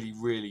really,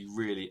 really,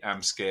 really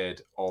am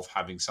scared of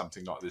having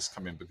something like this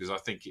come in, because I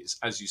think it's,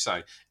 as you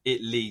say,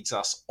 it leads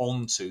us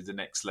on to the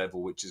next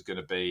level, which is going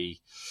to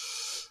be,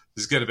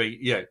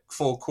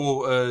 4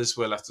 quarters.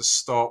 We'll have to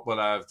stop. We'll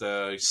have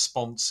the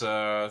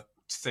sponsor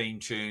theme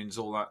tunes,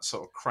 all that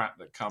sort of crap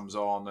that comes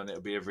on, and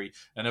there'll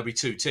be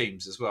 2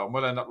 teams as well. And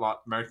we'll end up like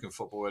American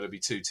football, where there'll be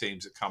 2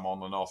 teams that come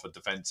on and off, a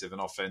defensive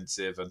and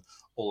offensive, and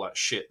all that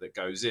shit that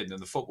goes in.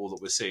 And the football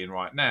that we're seeing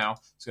right now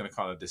is going to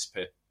kind of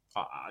disappear.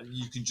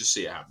 You can just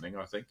see it happening,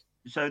 I think.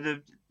 So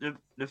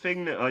the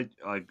thing that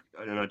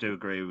I do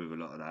agree with a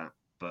lot of that,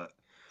 but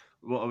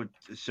what I would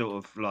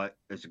sort of like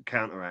as a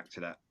counteract to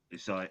that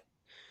is like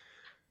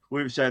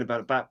we were saying about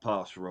a back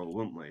pass rule,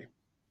 weren't we?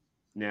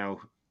 Now,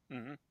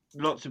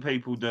 lots of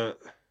people that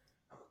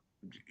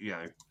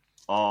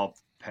are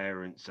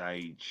parents'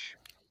 age,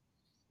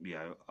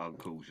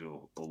 uncles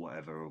or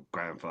whatever, or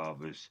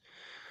grandfathers,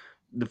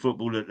 the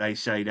football that they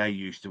say they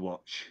used to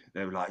watch,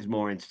 they were like, it's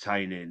more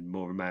entertaining,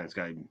 more a man's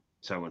game,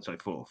 so on and so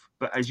forth.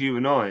 But as you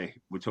and I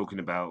were talking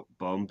about,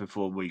 Bon,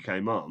 before we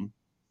came on,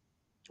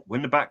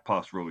 when the back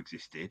pass rule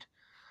existed,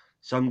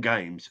 some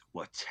games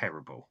were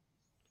terrible.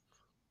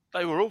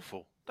 They were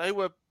awful. They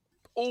were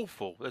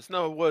awful. There's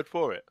no word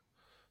for it.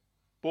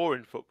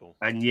 Boring football.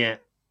 And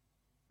yet,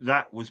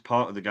 that was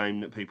part of the game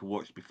that people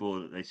watched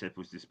before that they said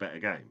was this better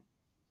game.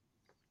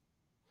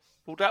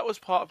 Well, that was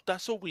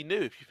that's all we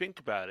knew, if you think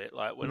about it.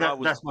 Like when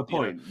that's my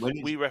point.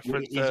 We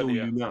referenced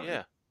earlier.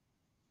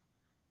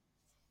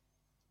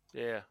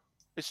 Yeah.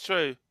 It's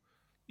true.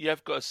 You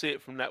have got to see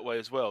it from that way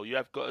as well. You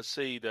have got to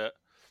see that,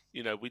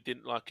 we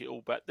didn't like it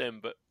all back then,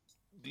 but,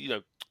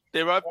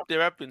 there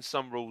have been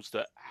some rules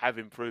that have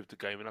improved the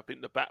game, and I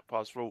think the back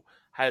pass rule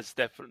has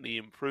definitely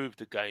improved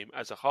the game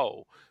as a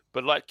whole.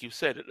 But like you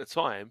said, at the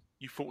time,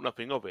 you thought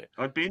nothing of it.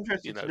 I'd be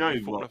interested to know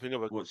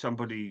what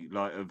somebody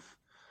like of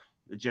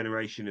a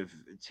generation of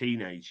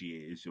teenage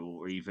years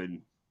or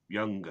even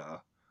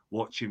younger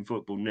watching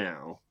football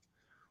now,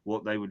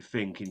 what they would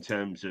think in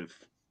terms of,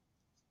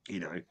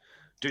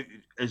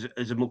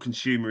 as a more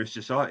consumerist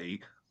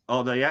society,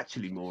 are they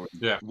actually more?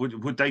 Yeah.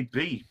 Would they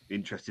be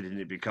interested in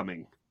it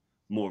becoming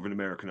more of an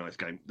Americanized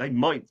game? They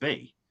might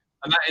be.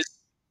 And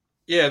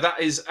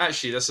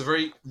that's a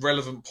very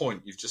relevant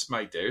point you've just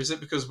made there. Is it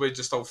because we're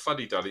just old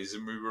fuddy-duddies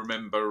and we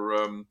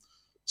remember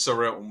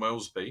Sir Elton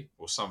Wellesby,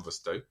 or some of us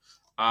do?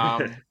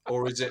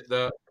 Or is it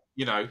that,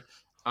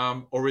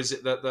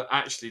 that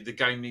actually the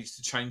game needs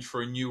to change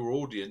for a newer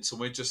audience,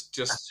 and we're just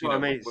that's what I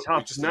mean. It's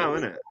hard to know,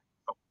 isn't it?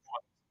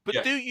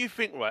 But do you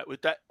think, right,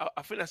 with that,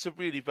 I think that's a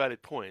really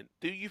valid point.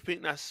 Do you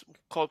think that's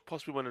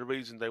possibly one of the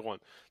reasons they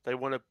want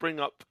to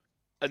bring up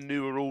a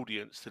newer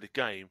audience to the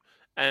game,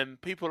 and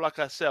people like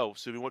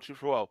ourselves who've been watching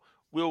for a while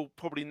will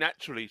probably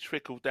naturally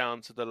trickle down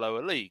to the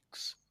lower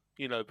leagues,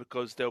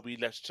 because there'll be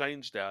less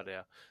changed out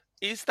there.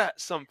 Is that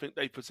something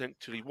they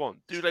potentially want?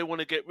 Do they want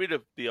to get rid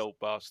of the old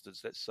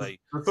bastards, let's say,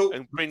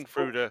 and bring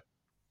through the...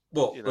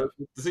 Well, the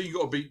thing you've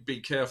got to be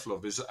careful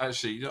of is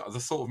actually the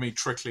thought of me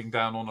trickling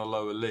down on a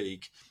lower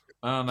league.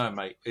 I don't know,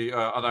 mate.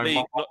 I don't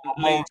league,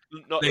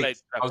 not leg.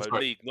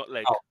 League, not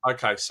leg. Oh,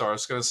 okay, sorry. I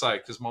was going to say,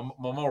 because my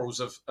morals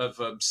have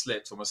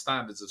slipped, or my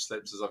standards have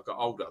slipped as I've got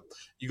older.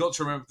 You got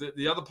to remember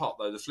the other part,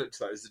 though. The flip to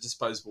that is the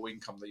disposable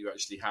income that you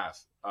actually have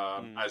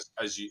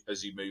as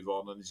you move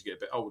on and as you get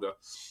a bit older.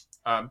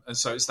 And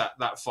so it's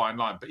that fine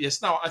line. But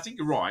yes, no, I think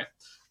you're right.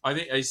 I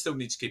think I still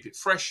need to keep it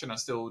fresh, and I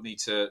still need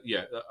to,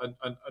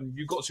 and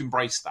you've got to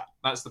embrace that.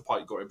 That's the part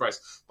you've got to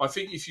embrace. But I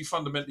think if you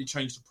fundamentally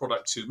change the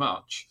product too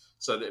much,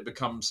 so that it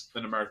becomes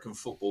an American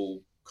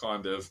football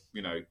kind of,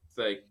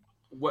 thing,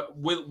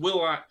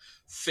 will that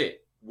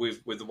fit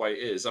with the way it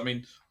is? I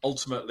mean,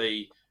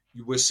 ultimately,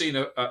 we're seeing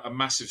a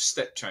massive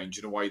step change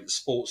in a way that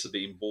sports are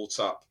being brought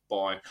up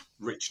by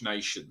rich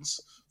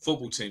nations.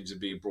 Football teams are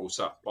being brought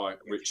up by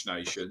rich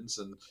nations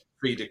and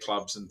feeder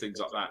clubs and things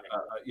like that.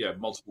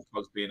 Multiple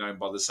clubs being owned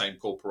by the same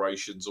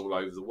corporations all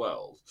over the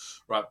world,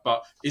 right?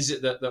 But is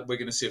it that we're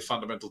going to see a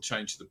fundamental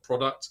change to the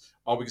product?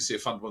 Are we going to see a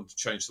fundamental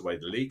change to the way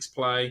the leagues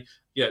play?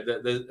 Yeah,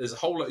 there's a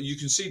whole lot. You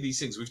can see these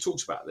things. We've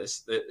talked about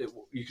this.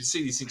 You can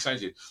see these things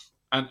changing.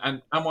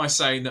 And am I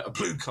saying that a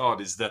blue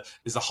card is the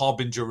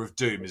harbinger of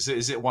doom? Is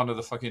it one of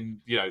the fucking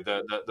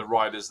the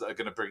riders that are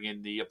going to bring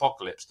in the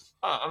apocalypse?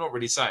 I'm not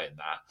really saying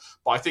that,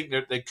 but I think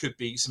that there could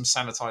be some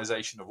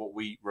sanitization of what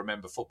we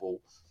remember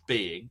football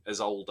being as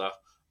the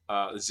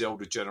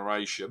older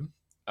generation,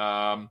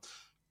 to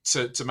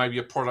maybe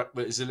a product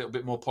that is a little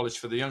bit more polished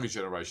for the younger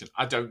generation.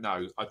 I don't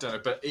know,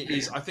 but it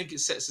is. I think it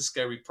sets a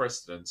scary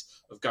precedent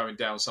of going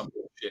down some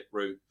shit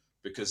route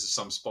because of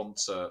some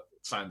sponsor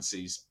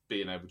fancies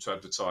being able to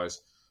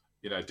advertise,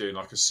 doing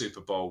like a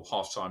Super Bowl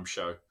halftime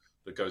show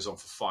that goes on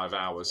for 5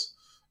 hours,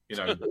 in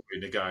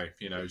the game,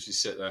 as you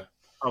sit there.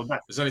 Oh,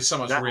 there's only so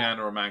much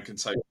Rihanna a man can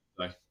take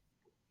today.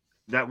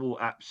 That will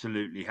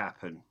absolutely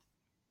happen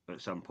at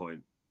some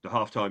point. The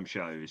halftime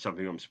show is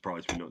something I'm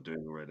surprised we're not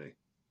doing already.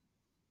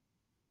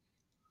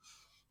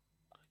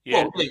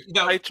 Yeah,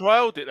 they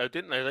trialled it though,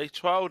 didn't they? They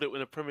trialled it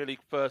when the Premier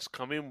League first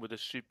come in with the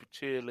super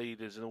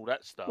cheerleaders and all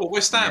that stuff. Well,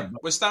 West Ham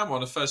were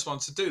the first one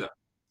to do that.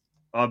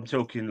 I'm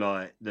talking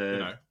like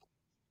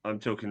I'm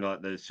talking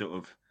like the sort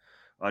of,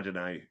 I don't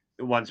know.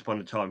 Once upon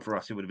a time for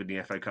us, it would have been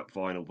the FA Cup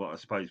final, but I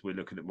suppose we're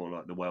looking at more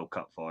like the World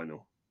Cup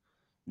final.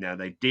 Now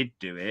they did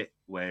do it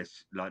where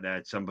like they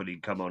had somebody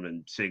come on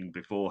and sing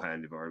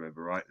beforehand, if I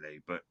remember rightly.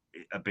 But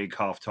a big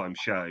halftime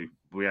show,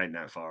 we ain't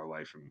that far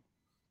away from.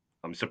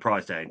 I'm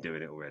surprised they ain't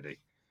doing it already.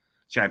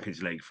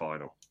 Champions League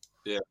final.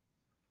 Yeah.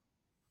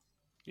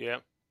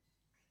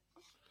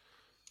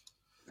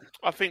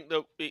 I think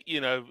that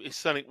it's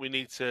something we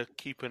need to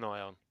keep an eye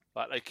on.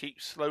 Like they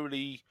keep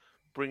slowly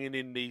bringing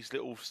in these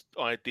little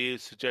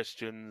ideas,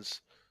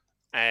 suggestions,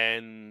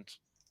 and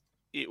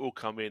it will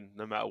come in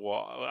no matter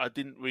what. I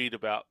didn't read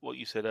about what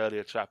you said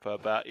earlier, Trapper,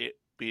 about it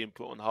being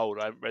put on hold.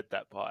 I haven't read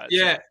that part. Actually.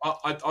 Yeah,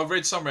 I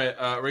read somewhere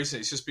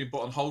recently. It's just been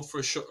put on hold for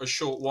a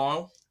short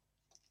while.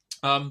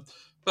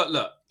 But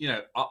look,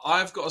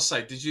 I've got to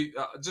say, did you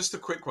just a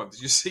quick one?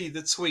 Did you see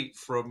the tweet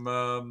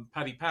from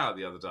Paddy Power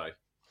the other day?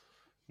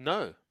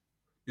 No,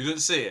 you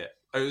didn't see it.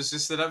 It was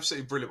just an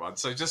absolutely brilliant one.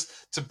 So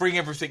just to bring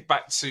everything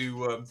back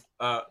to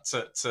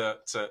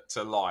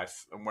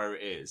life and where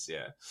it is,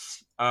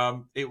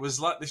 it was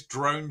like this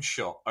drone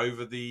shot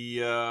over the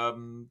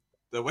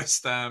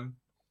West Ham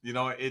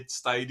United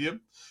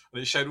stadium,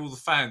 and it showed all the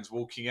fans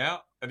walking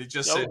out, and it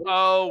just said,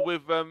 "Oh,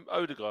 with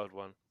Odegaard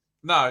one."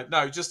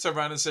 No, just turned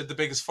around and said the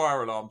biggest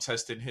fire alarm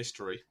test in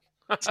history.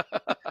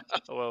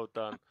 Well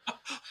done.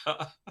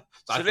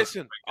 So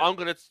listen, I'm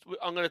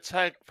gonna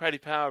tag Paddy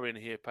Power in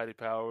here. Paddy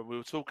Power. We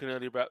were talking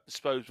earlier about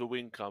disposable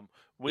income.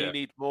 We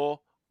need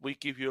more. We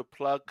give you a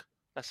plug.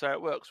 That's how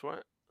it works,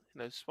 right?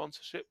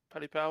 Sponsorship.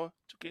 Paddy Power.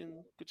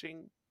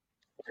 Ka-ching.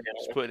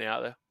 Just putting it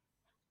out there.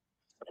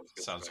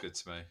 Sounds good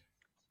to me.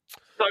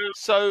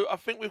 So I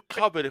think we've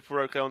covered, if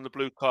we're okay on the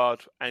blue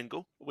card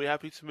angle. Are we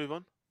happy to move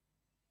on?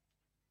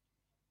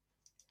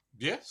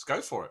 Yes,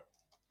 go for it.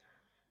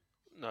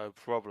 No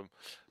problem.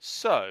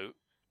 So,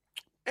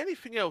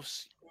 anything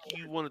else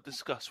you want to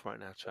discuss right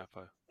now,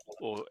 Chapo?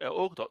 Or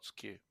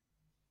Q?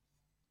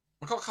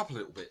 I've got a couple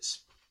of little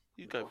bits.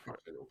 You go for it.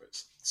 Little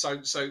bits.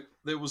 So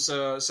there was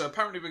so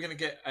apparently we're going to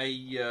get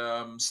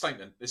a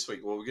statement this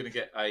week, or we're going to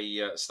get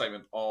a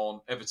statement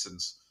on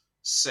Everton's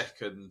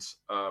second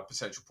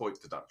potential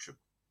point deduction.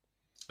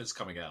 It's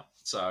coming out.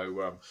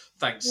 So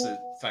thanks to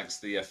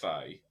the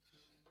FA.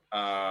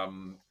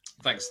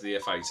 Thanks to the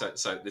FA,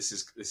 so this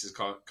is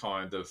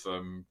kind of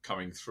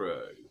coming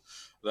through.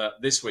 That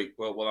this week,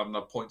 we'll have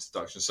another point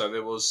deduction. So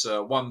there was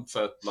one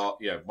for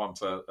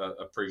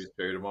a previous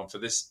period and one for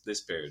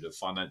this period of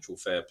financial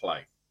fair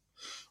play,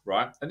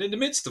 right? And in the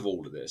midst of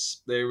all of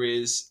this, there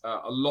is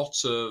a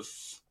lot of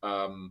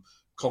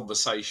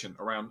conversation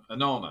around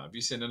Onana. Have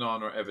you seen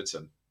Onana at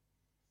Everton?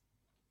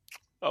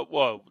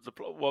 What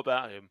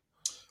about him?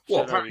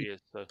 Well,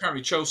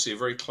 apparently Chelsea are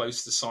very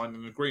close to signing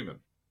an agreement.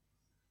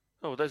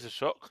 Oh, there's a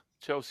shock.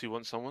 Chelsea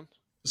want someone.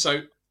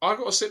 So I've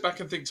got to sit back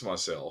and think to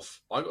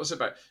myself,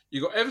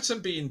 you've got Everton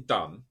being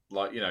done,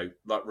 like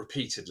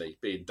repeatedly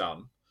being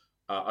done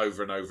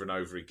over and over and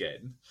over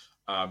again.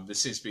 There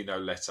seems to be no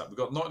let up. We've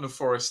got Nottingham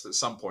Forest at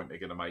some point, they're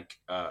going to make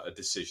a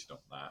decision on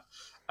that.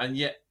 And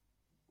yet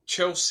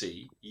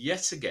Chelsea,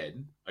 yet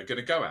again, are going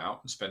to go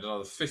out and spend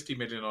another 50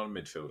 million on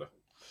a midfielder.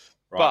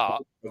 Right?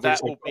 But that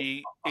will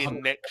be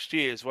in next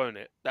year's, won't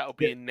it? That will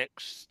be in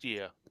next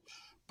year.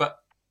 But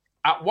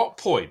At what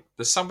point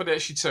does somebody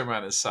actually turn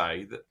around and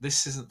say that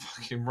this isn't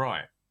fucking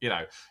right? You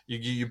know,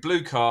 you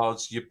blue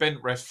cards, you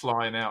bent ref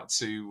flying out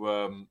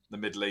to the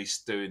Middle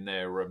East doing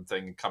their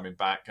thing and coming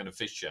back and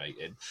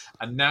officiating,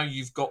 and now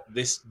you've got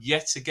this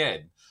yet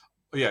again.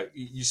 Yeah,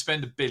 you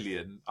spend $1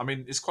 billion. I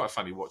mean, it's quite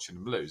funny watching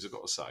them lose, I've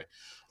got to say.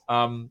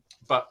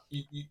 But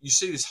you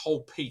see this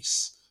whole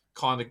piece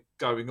kind of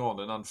going on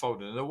and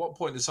unfolding. And at what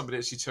point does somebody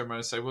actually turn around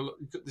and say, "Well,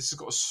 look, this has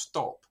got to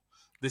stop.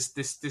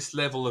 This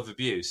level of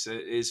abuse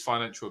is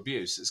financial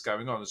abuse that's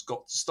going on. It's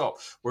got to stop."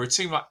 Where a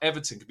team like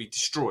Everton can be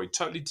destroyed,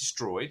 totally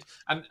destroyed,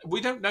 and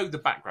we don't know the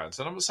backgrounds.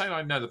 And I'm not saying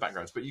I know the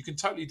backgrounds, but you can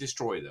totally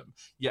destroy them.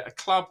 Yet a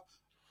club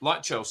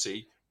like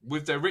Chelsea,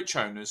 with their rich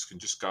owners, can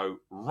just go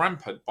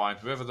rampant buying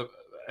whoever the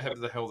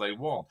hell they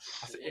want.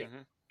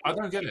 I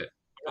don't get it.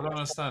 I don't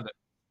understand it.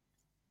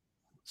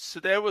 So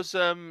there was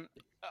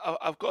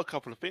I've got a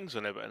couple of things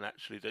on Everton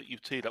actually that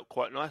you've teed up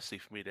quite nicely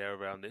for me there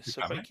around this.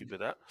 So thank you for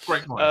that.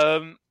 Great mind,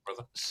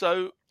 brother.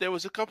 So there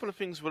was a couple of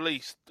things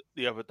released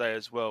the other day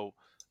as well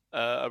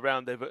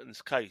around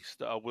Everton's case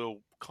that I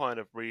will kind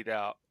of read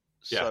out.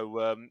 Yeah.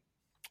 So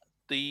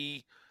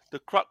the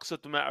crux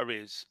of the matter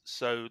is,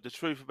 so the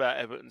truth about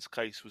Everton's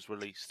case was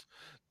released.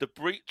 The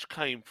breach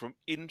came from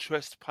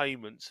interest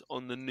payments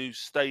on the new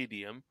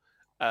stadium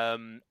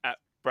at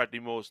Bradley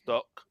Moore's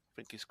Dock, I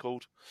think it's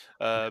called.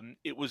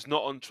 It was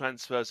not on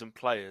transfers and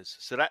players.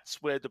 So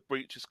that's where the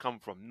breach has come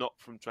from, not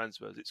from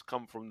transfers. It's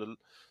come from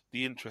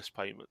the interest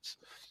payments.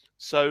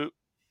 So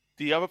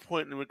the other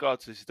point in regard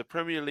to this is the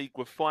Premier League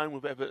were fine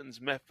with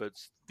Everton's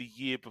methods the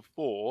year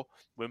before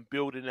when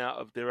building out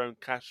of their own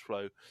cash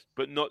flow,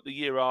 but not the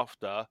year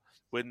after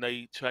when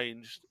they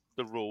changed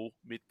the rule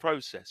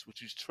mid-process,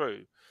 which is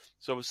true.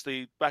 So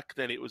obviously back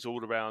then it was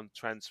all around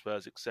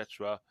transfers,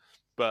 etc.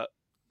 But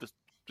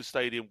the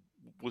stadium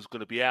was going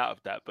to be out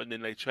of that, but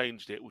then they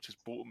changed it, which has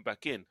brought them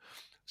back in.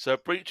 So a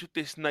breach of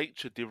this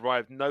nature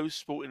derived no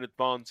sporting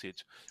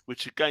advantage,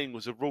 which again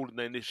was a rule that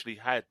they initially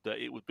had, that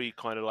it would be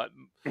kind of like,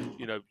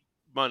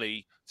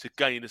 money to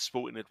gain a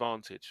sporting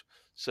advantage.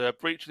 So a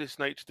breach of this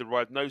nature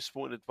derived no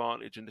sporting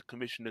advantage, and the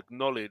Commission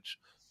acknowledged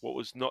what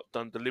was not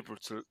done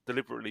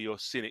deliberately or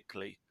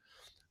cynically.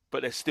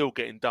 But they're still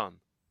getting done.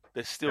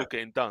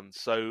 Getting done.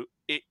 So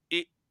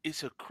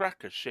it's a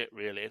cracker shit,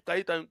 really. If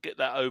they don't get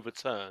that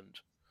overturned,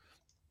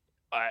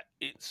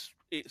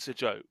 it's a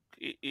joke.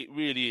 It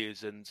really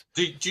is. And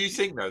do you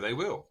think though they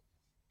will?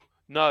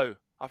 No,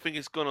 I think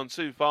it's gone on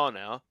too far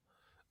now.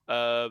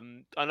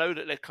 I know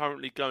that they're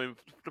currently going.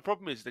 The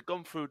problem is they've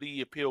gone through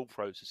the appeal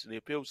process, and the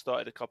appeal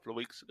started a couple of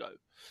weeks ago,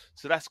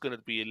 so that's going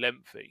to be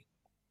lengthy.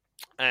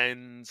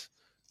 And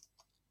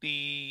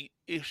the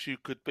issue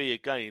could be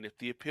again if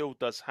the appeal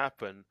does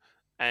happen,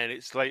 and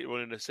it's later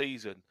on in the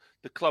season,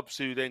 the clubs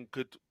who then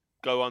could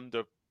go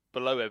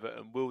below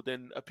Everton will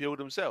then appeal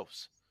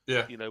themselves.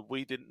 Yeah.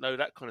 We didn't know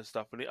that kind of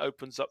stuff, and it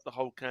opens up the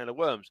whole can of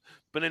worms.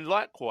 But then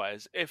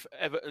likewise, if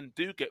Everton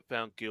do get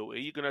found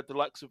guilty, you're going to have the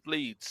likes of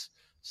Leeds,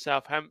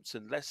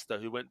 Southampton, Leicester,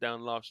 who went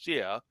down last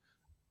year,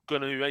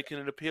 going to be making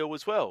an appeal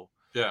as well.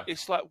 Yeah.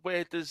 It's like,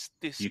 where does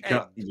this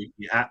end?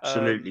 You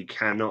absolutely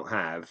cannot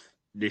have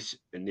this,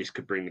 and this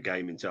could bring the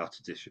game into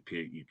utter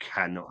disrepute. You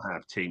cannot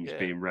have teams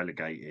being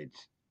relegated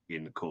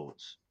in the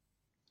courts.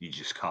 You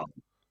just can't.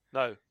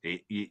 No.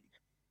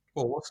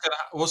 Well,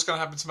 what's going to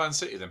happen to Man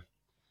City then?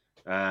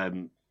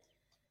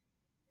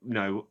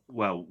 No.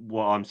 Well,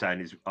 what I'm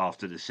saying is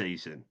after the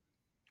season,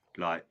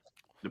 like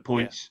the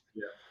points.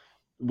 Yeah.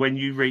 When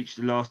you reach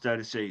the last day of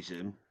the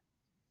season,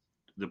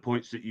 the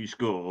points that you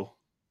score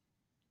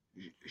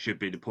should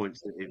be the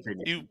points that it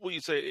finishes. What you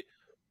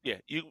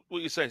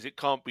say is it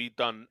can't be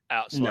done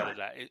outside of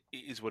that. It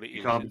is what it is.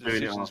 You can't be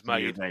doing it after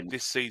made the event.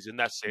 This season.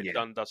 That's it.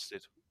 Done,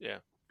 dusted. Yeah.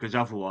 Because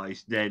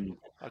otherwise, then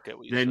I get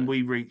what you're saying.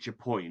 we reach a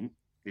point,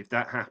 if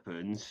that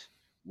happens,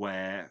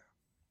 where,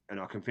 and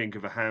I can think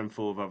of a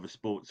handful of other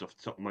sports off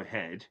the top of my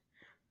head,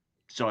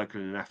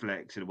 cycling and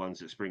athletics are the ones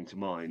that spring to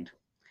mind.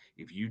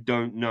 If you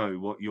don't know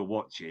what you're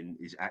watching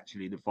is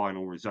actually the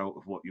final result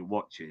of what you're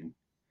watching,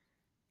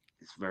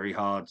 it's very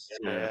hard to...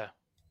 Yeah.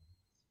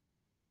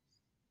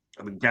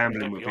 I mean,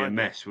 gambling would be a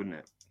mess, wouldn't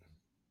it?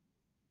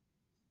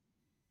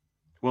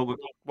 Well,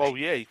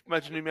 yeah.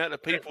 Imagine the amount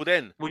of people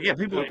then. Well, yeah,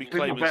 people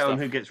bet on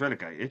who gets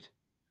relegated.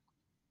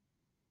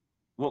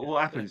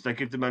 What happens? They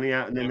give the money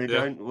out and then they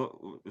don't.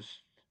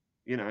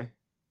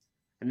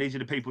 And these are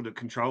the people that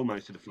control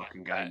most of the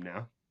fucking game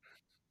now.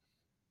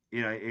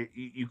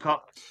 You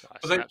can't.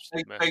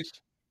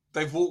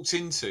 They've walked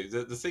into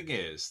the thing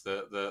is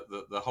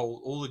the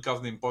whole, all the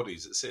governing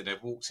bodies that sit in,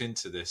 they've walked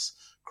into this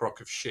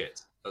crock of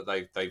shit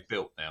that they've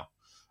built now,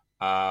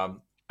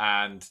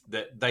 and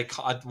that they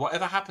can't,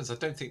 whatever happens, I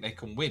don't think they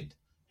can win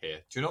here.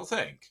 Do you not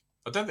think?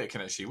 I don't think they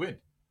can actually win.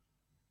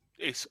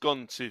 It's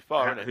gone too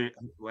far, isn't it?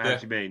 How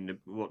do you mean?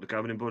 What, the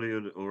governing body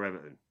or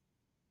Everton?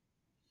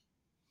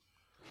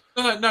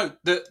 No.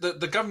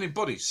 The governing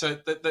body. So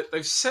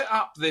they've set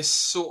up this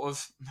sort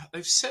of.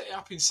 They've set it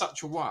up in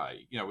such a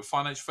way, with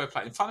financial fair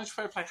play. And financial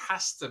fair play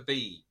has to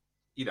be,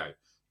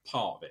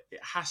 part of it.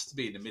 It has to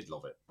be in the middle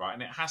of it, right?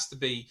 And it has to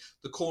be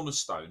the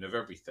cornerstone of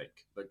everything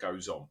that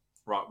goes on,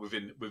 right,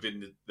 within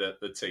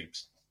the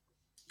teams,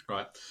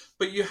 right?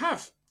 But you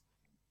have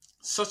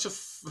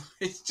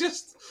it's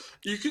just,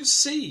 you can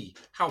see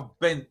how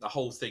bent the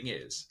whole thing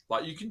is.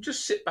 Like, you can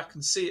just sit back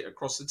and see it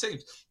across the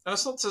teams, and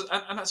that's not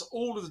and that's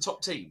all of the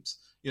top teams,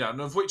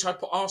 and of which I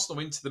put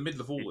Arsenal into the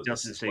middle of all of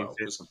this as well,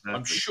 because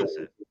I'm sure.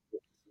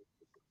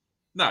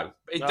 No,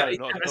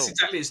 that's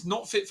exactly. It's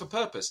not fit for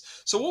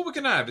purpose. So what we're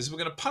going to have is we're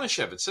going to punish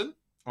Everton.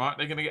 Right,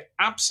 they're going to get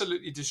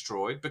absolutely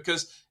destroyed,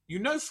 because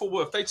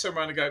for if they turn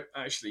around and go,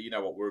 actually, you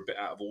know what, we're a bit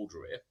out of order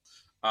here,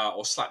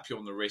 or slap you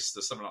on the wrist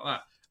or something like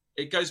that.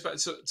 It goes back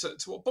to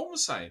what Bon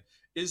was saying,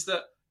 is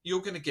that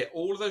you're going to get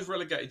all of those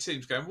relegated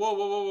teams going, whoa,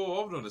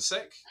 hold on a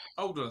sec,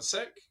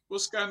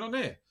 what's going on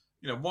here?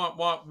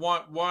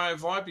 Why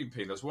have I been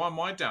penalised? Why am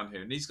I down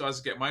here? And these guys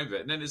are getting away with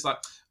it. And then it's like,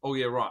 oh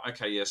yeah, right,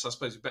 okay, yes, I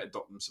suppose we better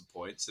dock them some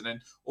points. And then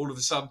all of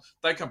a sudden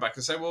they come back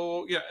and say,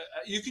 well, yeah,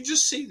 you can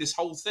just see this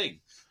whole thing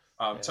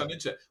turn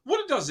into it. What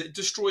it does, it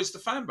destroys the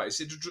fan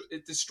base.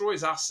 It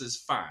destroys us as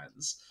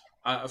fans.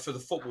 For the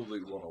football that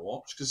we want to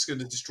watch, because it's going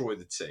to destroy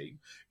the team.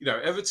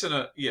 Everton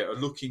are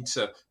looking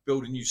to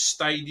build a new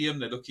stadium.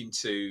 They're looking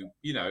to,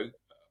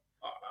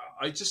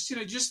 they're just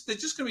going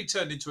to be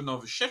turned into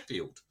another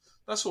Sheffield.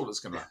 That's all that's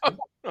going to happen.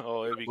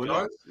 Oh, here we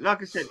go.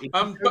 Like I said, if you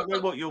don't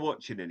know what you're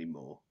watching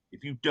anymore,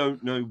 if you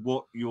don't know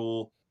what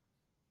you're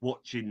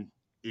watching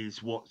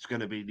is what's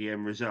going to be the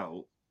end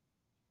result,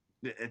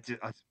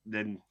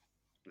 then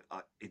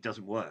it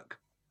doesn't work.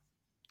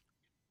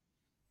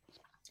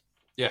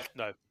 Yeah,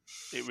 no,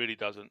 it really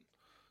doesn't,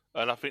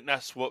 and I think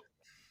that's what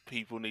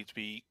people need to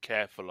be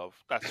careful of.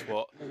 That's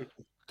what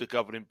the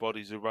governing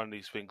bodies who run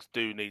these things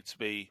do need to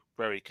be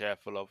very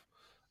careful of.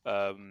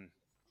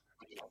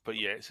 But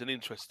yeah, it's an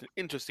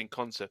interesting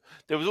concept.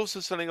 There was also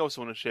something else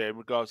I want to share in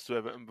regards to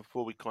Everton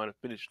before we kind of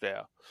finish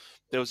there.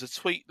 There was a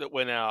tweet that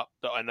went out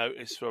that I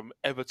noticed from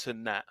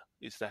Everton Nat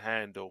is the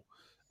handle,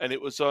 and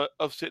it was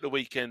obviously at the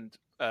weekend.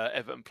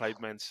 Everton played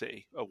Man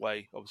City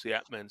away, obviously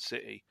at Man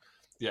City.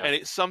 Yeah. And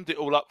it summed it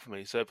all up for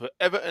me. So for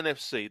Everton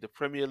FC, the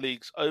Premier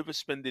League's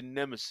overspending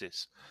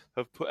nemesis,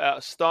 have put out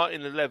a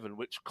starting 11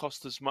 which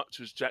cost as much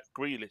as Jack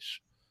Grealish,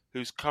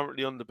 who's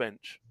currently on the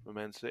bench for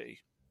Man City.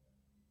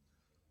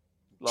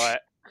 Like,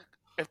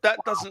 if that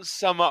doesn't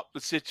sum up the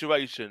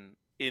situation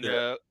in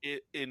a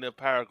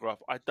paragraph,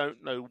 I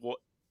don't know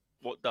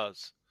what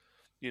does.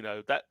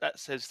 That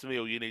says to me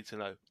all you need to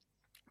know.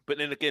 But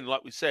then again,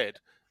 like we said,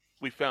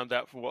 we found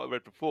out from what I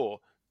read before,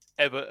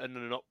 Everton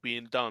are not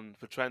being done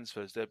for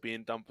transfers. They're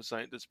being done for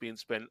something that's being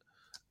spent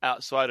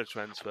outside of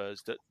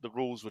transfers, that the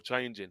rules were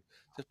changing.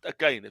 So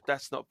again, if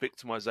that's not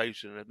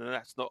victimisation and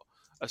that's not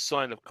a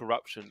sign of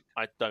corruption,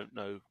 I don't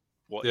know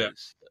what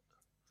is.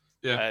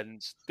 Yeah.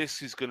 And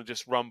this is going to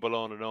just rumble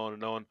on and on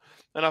and on.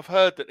 And I've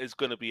heard that there's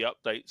going to be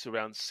updates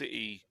around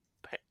City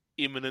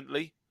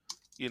imminently,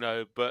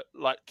 but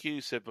like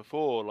Q said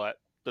before, like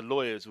the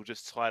lawyers will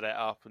just tie that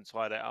up and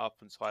tie that up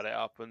and tie that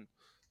up. And,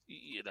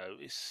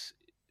 it's...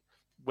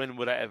 When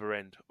will that ever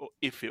end, or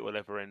if it will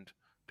ever end?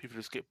 People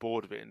just get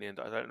bored of it in the end.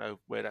 I don't know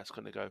where that's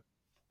going to go.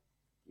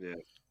 Yeah,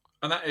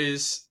 and that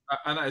is,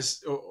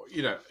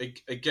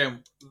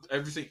 again,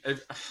 everything.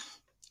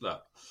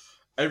 Look,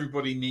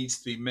 everybody needs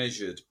to be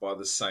measured by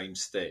the same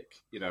stick,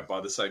 by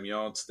the same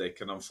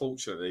yardstick, and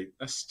unfortunately,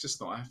 that's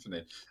just not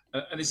happening.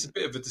 And it's a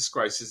bit of a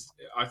disgrace.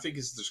 I think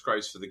it's a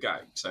disgrace for the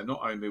game. So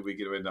not only are we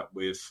going to end up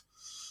with,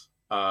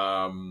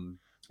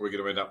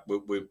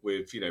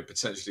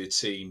 potentially a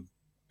team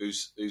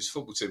whose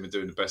football team are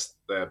doing the best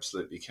they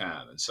absolutely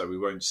can, and so we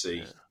won't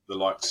see the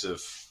likes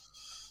of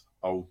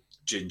old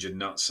Ginger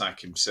Nutsack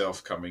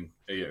himself coming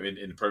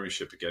in the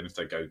Premiership again if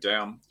they go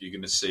down. You're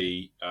going to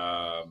see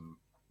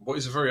what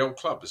is a very old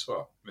club as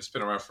well. It's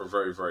been around for a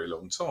very, very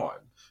long time.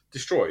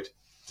 Destroyed.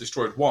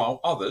 While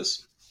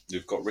others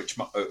who've got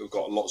who've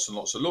got lots and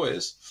lots of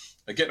lawyers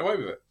are getting away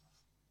with it.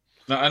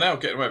 Now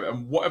getting away with it,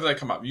 and whatever they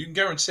come up, you can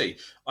guarantee.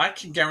 I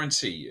can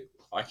guarantee you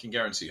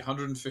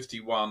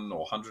 151 or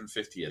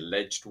 150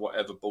 alleged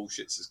whatever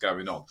bullshits is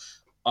going on.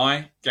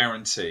 I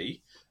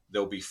guarantee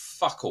there'll be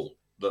fuck all.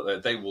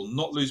 That they will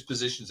not lose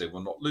positions, they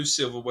will not lose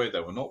silverware, they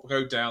will not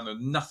go down,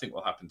 and nothing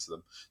will happen to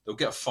them. They'll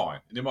get a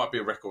fine, and it might be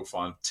a record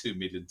fine, 2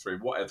 million, 3,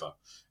 whatever.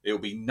 It will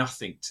be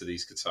nothing to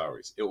these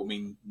Qataris. It will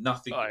mean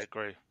nothing. I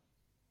agree.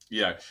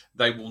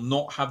 They will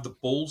not have the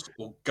balls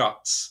or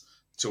guts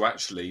to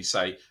actually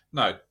say,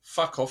 no,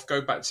 fuck off,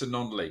 go back to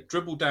non-league.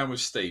 Dribble down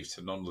with Steve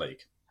to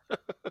non-league.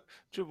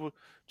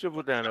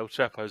 dribble down El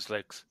Chapo's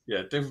legs.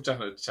 Yeah, dribble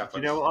down El Chapo.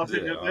 You know what I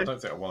think? I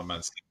don't think I want a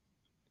Man City.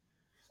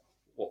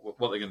 What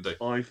are they going to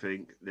do? I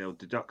think they'll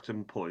deduct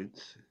some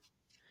points,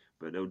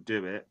 but they'll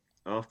do it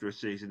after a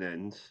season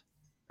ends,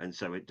 and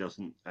so it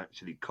doesn't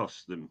actually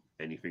cost them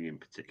anything in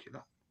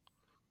particular.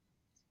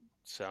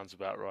 Sounds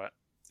about right.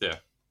 Yeah.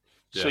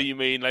 So you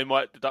mean they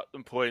might deduct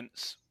them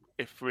points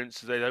if, for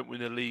instance, they don't win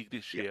the league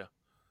this year?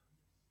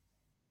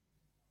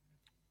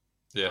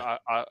 Yeah.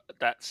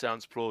 That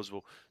sounds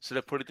plausible. So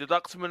they'll probably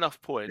deduct them enough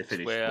points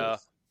where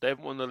They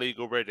haven't won the league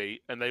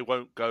already, and they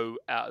won't go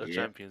out of the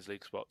Yeah. Champions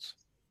League spots.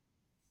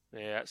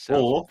 Yeah, that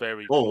sounds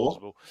very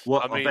plausible.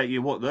 I bet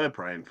you what they're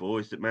praying for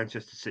is that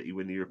Manchester City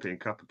win the European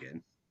Cup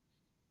again.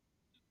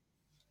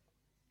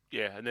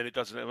 Yeah, and then it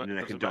doesn't. And then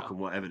they can dock them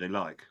whatever they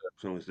like,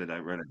 as long as they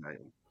don't relegate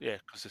them. Yeah,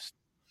 because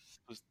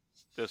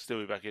they'll still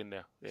be back in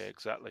there. Yeah,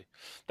 exactly.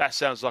 That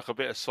sounds like a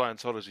bit of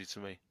Scientology to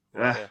me.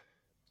 Right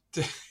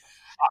there.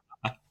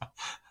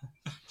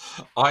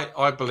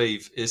 I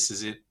believe this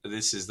is it.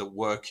 This is the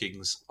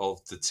workings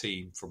of the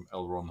team from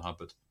L. Ron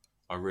Hubbard.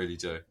 I really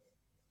do.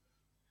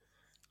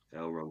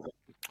 L. Ron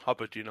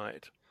Hubbard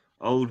United.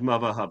 Old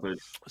Mother Hubbard.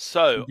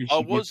 So I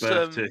was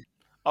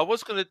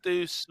going to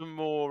do some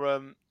more.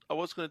 I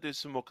was going to do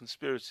some more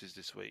conspiracies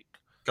this week.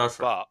 Go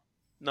for it. But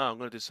no, I'm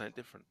going to do something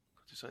different.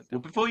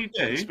 Well, before you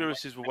do,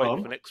 conspiracies will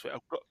wait for next week.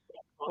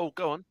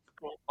 Go on.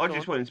 I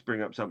just wanted to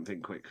bring up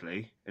something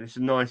quickly, and it's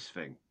a nice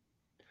thing.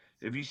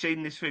 Have you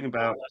seen this thing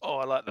about? Oh,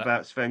 I like that.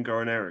 About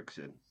Sven-Göran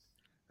Eriksson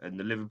and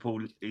the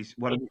Liverpool. He's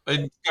one of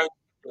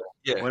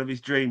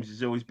his dreams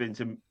has always been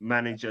to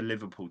manage a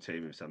Liverpool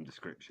team of some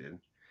description,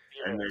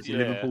 and there's a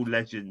Liverpool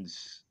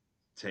Legends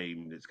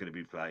team that's going to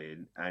be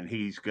playing, and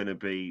he's going to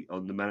be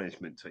on the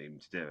management team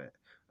to do it.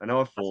 And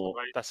I thought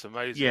that's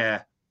amazing.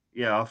 Yeah,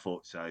 I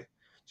thought so. Do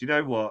you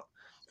know what?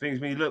 Things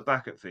when you look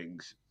back at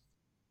things,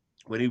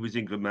 when he was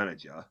England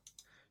manager,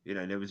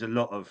 there was a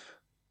lot of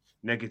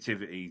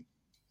negativity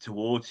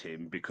towards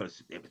him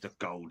because it was a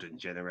golden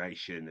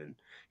generation and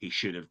he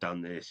should have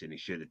done this and he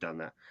should have done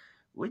that.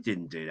 We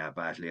didn't do that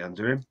badly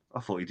under him.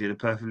 I thought he did a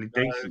perfectly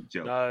decent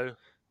job. No.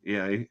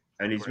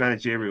 And his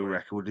managerial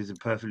record is a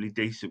perfectly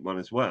decent one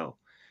as well.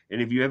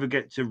 And if you ever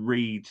get to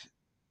read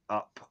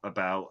up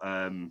about,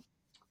 do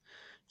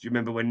you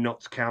remember when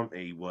Notts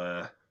County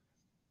were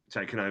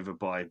taken over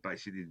by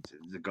basically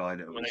the guy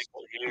that was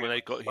when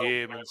they got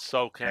him and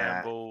Sol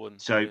Campbell and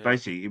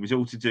basically it was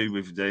all to do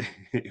with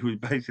it was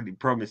basically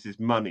promised this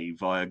money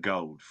via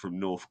gold from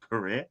North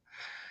Korea,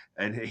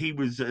 and he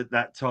was at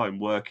that time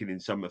working in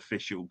some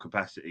official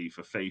capacity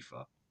for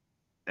FIFA,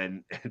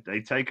 and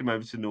they take him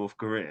over to North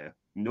Korea.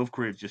 North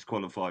Korea just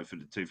qualified for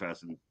the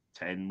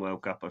 2010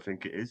 World Cup, I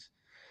think it is,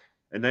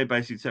 and they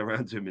basically turn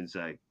around to him and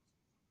say,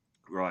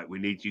 right, we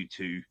need you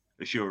to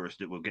assure us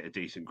that we'll get a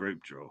decent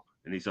group draw.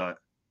 And he's like,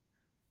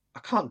 I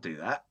can't do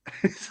that.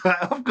 It's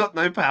like, I've got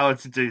no power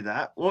to do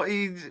that. What are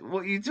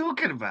you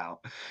talking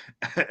about?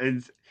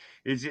 And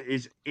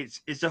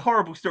it's a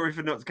horrible story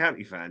for Notts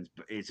County fans,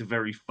 but it's a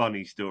very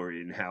funny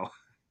story in how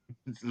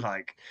this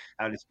guy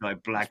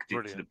blacked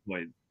it to the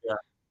point. Yeah.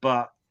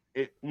 But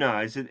it's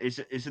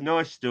a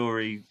nice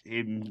story.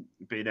 Him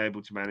being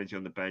able to manage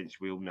on the bench.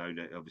 We all know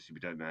that. Obviously, we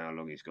don't know how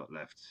long he's got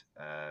left.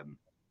 I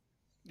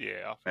think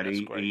and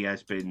that's great.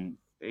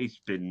 He's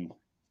been.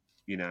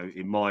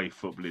 In my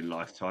footballing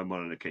lifetime,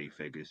 one of the key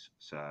figures.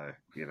 So,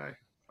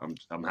 I'm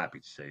happy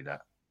to see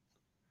that.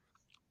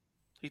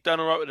 He's done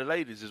all right with the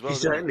ladies as well. He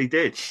certainly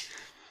did.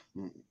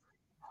 Right,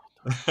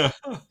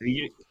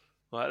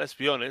 let's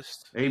be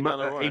honest. He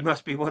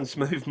must be one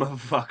smooth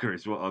motherfucker,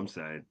 is what I'm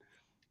saying.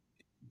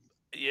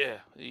 Yeah,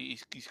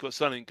 he's got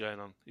something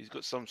going on. He's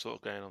got some sort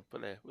of going on.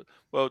 But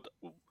well,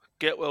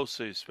 get well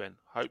soon, Sven.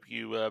 Hope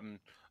you are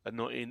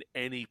not in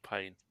any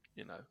pain.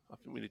 I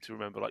think we need to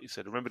remember, like you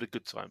said, remember the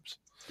good times.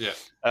 Yeah.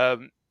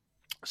 So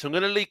I'm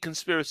going to leave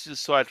conspiracies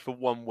aside for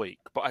 1 week,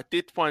 but I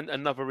did find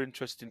another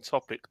interesting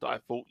topic that I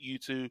thought you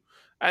two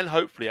and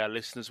hopefully our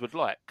listeners would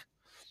like.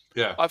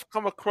 Yeah. I've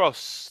come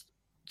across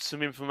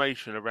some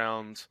information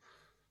around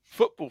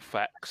football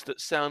facts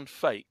that sound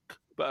fake,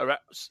 but are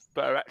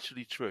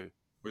actually true.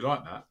 We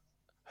like that.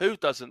 Who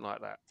doesn't like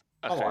that?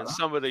 Okay, like and that.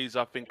 some of these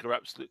I think are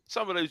absolute.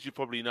 Some of those you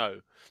probably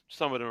know.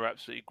 Some of them are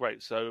absolutely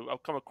great. So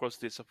I've come across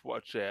this. I thought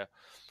I'd share.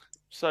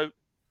 So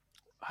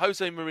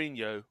Jose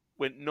Mourinho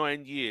went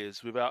 9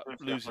 years without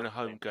losing a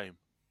home game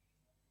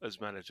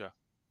as manager.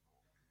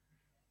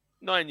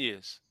 9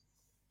 years.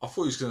 I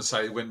thought he was going to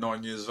say he went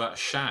 9 years without a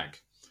shag.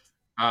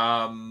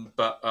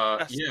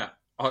 That's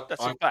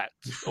a fact.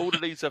 All of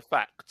these are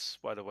facts,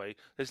 by the way.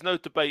 There's no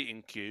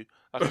debating, Q.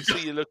 I can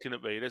see you looking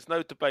at me. There's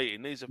no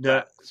debating. These are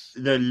facts.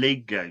 The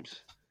league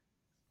games.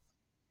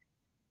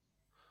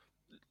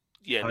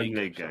 Yeah, home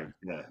league games.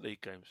 Yeah,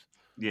 league games.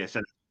 Yeah,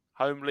 so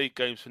home league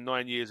games for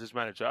 9 years as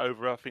manager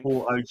over, I think,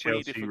 Porto, three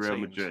Chelsea, different Real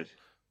teams. Madrid,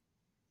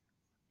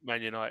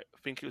 Man United. I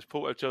think it was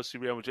Porto, Chelsea,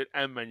 Real Madrid,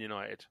 and Man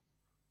United.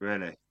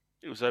 Really?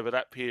 It was over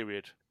that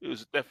period. It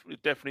was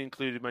definitely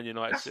included Man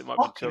United. That's so it might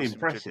fucking be Chelsea,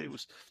 impressive. Madrid. It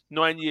was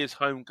 9 years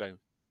home game.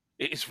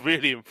 It is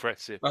really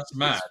impressive. That's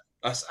mad.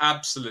 That's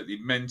absolutely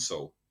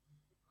mental.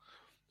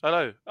 I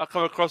know. I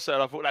come across that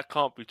and I thought that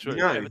can't be true.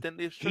 No,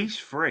 evidently it's true. He's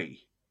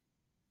free.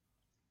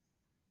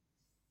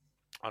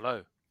 I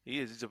know. He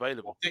is. He's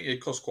available. I think it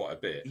costs quite a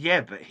bit.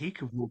 Yeah, but he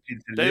could walk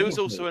into There is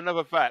Liverpool. also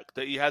another fact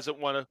that he hasn't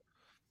won a.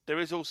 There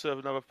is also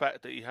another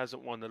fact that he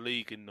hasn't won the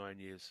league in 9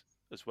 years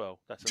as well.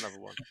 That's another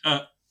one.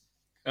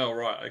 Oh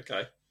right,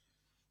 okay.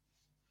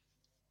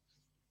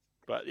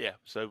 But yeah,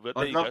 but there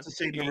I'd you love go. to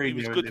see He Mourinho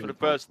was at good for the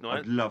Liverpool. first night.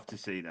 I'd love to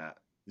see that,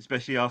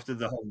 especially after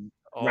the whole.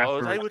 Oh,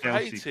 Rafa they at would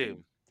Chelsea hate thing.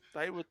 him.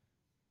 They would.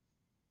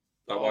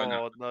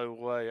 Oh, no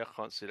way. I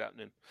can't see that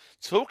happening.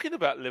 Talking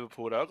about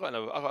Liverpool, though, I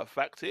got a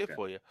fact here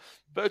for you.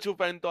 Virgil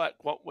van Dijk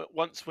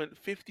once went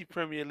 50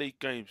 Premier League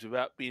games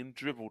without being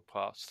dribbled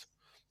past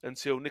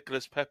until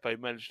Nicolas Pepe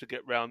managed to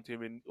get round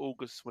him in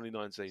August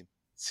 2019.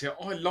 See,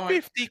 I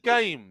liked 50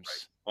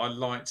 games. I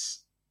liked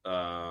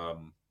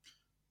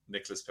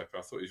Nicolas Pepe.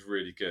 I thought he was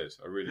really good.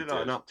 I really did.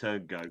 Like an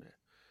upturned goat.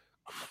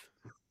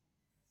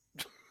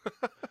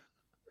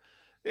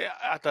 Yeah,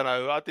 I don't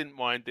know. I didn't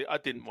mind it.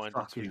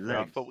 To be fair. I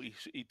Legs. thought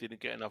he didn't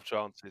get enough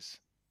chances.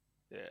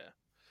 Yeah.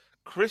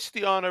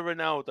 Cristiano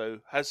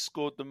Ronaldo has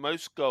scored the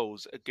most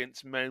goals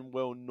against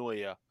Manuel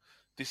Neuer,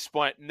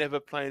 despite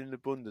never playing in the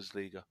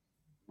Bundesliga.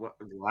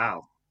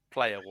 Wow.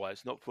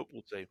 Player-wise, not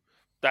football team.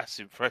 That's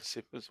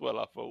impressive as well,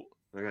 I thought.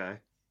 Okay.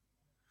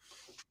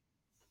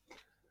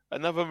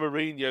 Another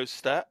Mourinho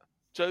stat.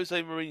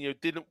 Jose Mourinho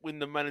didn't win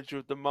the Manager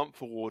of the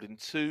Month award in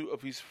 2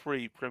 of his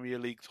 3 Premier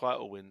League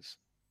title wins,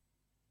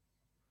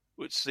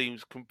 which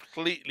seems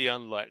completely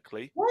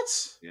unlikely.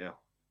 What? Yeah.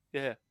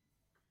 Yeah.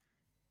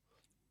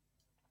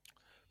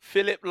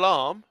 Philip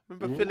Lahm,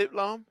 remember Philip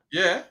Lahm?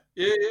 Yeah.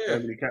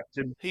 Germany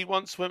captain. He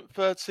once went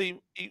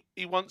 13.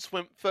 He once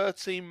went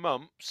 13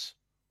 months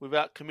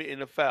without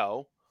committing a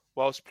foul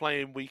whilst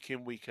playing week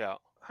in, week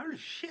out. Holy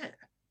shit!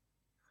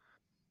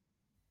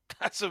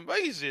 That's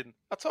amazing.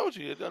 I told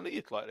you don't need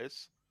it like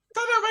this.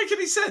 That don't make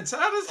any sense.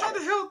 How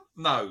the hell?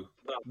 No,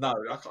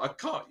 I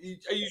can't.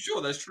 Are you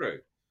sure that's true?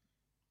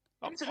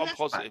 I'm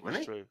positive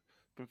it's true.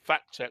 Been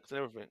fact checked and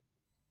everything.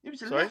 He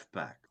was a left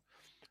back.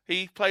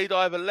 He played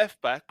either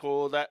left back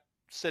or that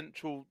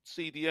central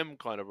CDM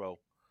kind of role.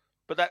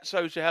 But that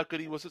shows you how good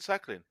he was at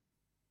tackling.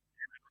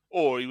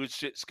 Or he was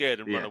shit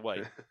scared and run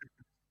away.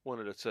 One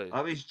of the two.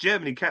 I mean, he's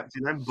Germany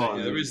captain and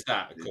Bayern. There is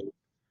that.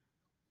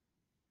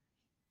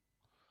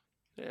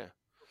 Yeah.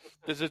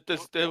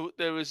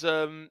 There was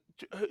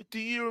do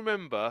you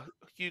remember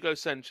Hugo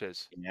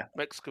Sanchez? Yeah.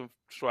 Mexican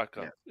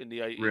striker in the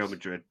 80s. Real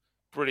Madrid.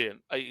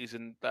 Brilliant. 80s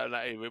and that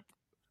era.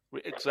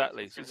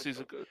 Exactly.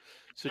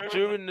 So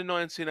during the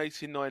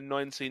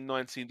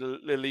 1989-1990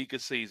 La Liga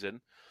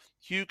season,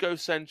 Hugo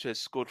Sanchez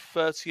scored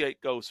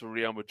 38 goals for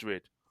Real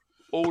Madrid.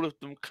 All of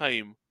them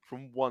came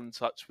from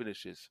one-touch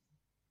finishes.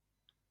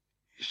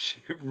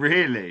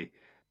 Really?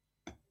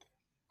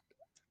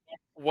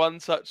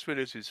 One-touch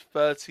finishes,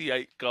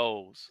 38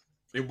 goals.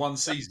 In one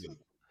season?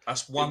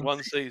 That's one... In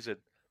one season.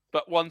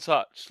 But one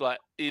touch, like,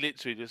 he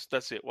literally just,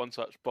 that's it, one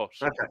touch,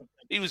 bosh. Okay.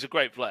 He was a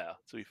great player,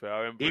 to be fair. I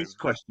remember Here's a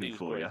question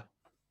for you.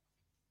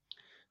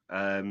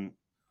 I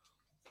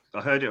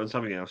heard it on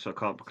something else, so I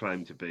can't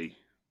proclaim to be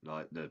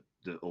like the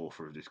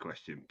author of this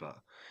question. But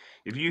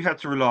if you had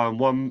to rely on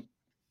one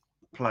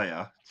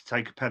player to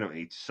take a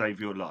penalty to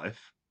save your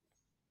life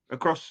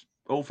across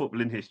all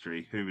football in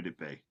history, who would it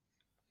be?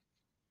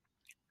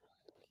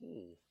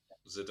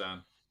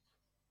 Zidane.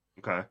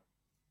 Okay.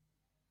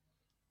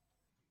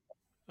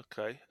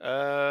 Okay.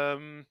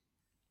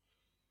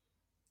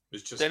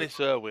 It's just Dennis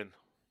Irwin.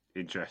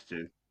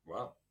 Interesting.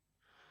 Wow.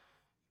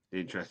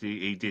 Interesting.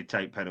 He did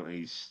take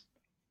penalties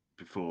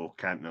before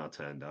Cantona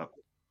turned up.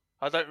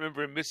 I don't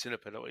remember him missing a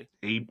penalty.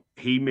 He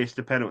missed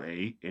a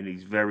penalty in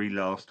his very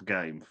last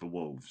game for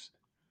Wolves.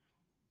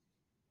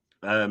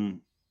 Yeah,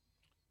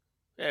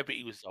 but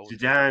he was old.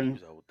 Zidane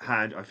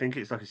had, I think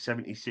it's like a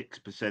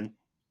 76%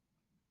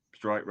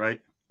 strike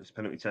rate as a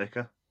penalty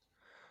taker.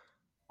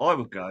 I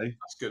would go.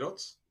 That's good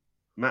odds.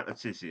 Matt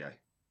Letizia.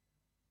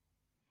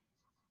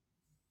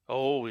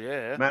 Oh,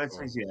 yeah. Matt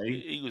Letizia.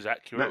 He was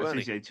accurate, Matt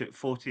wasn't he? Letizia took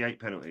 48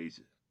 penalties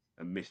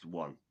and missed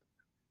one.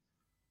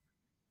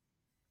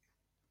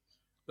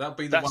 That'll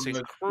be the That's one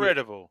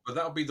incredible. But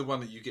that'll be the one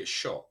that you get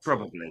shot.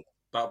 Probably.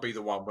 That'll be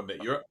the one when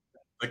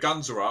the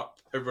guns are up.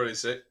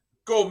 Everybody's it.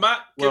 Go on, Matt.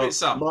 Give it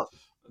some.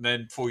 And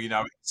then before you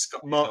know it,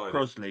 Mark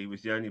Crosley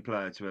was the only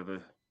player to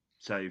ever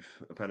save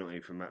a penalty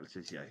from Matt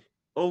Letizia.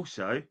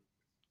 Also,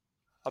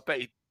 I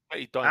bet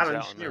he dies Alan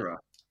out Shearer.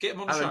 Get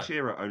him on the Alan show.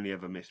 Shearer only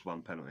ever missed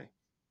one penalty,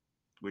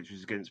 which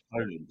was against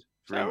Poland. Is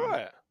that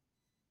right?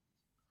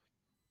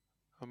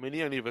 I mean,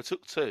 he only ever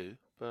took 2,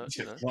 but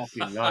you know.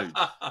 Fucking loads.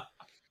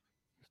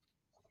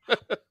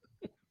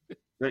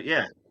 But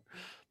yeah,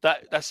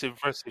 that's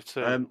impressive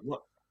too. A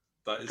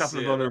couple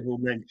of honourable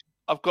mentions.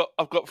 I've got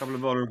a couple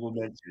of honourable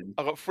mentions.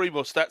 I've got 3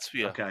 more stats for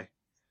you. Okay,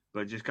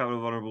 but just a couple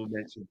of honourable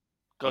mentions.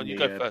 Go on, you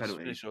go first.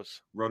 Finish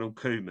yours. Ronald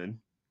Koeman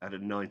had a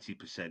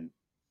 90%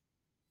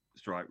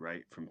 strike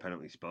rate from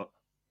penalty spot,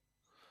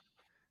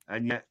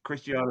 and yet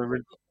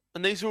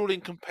And these are all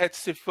in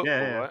competitive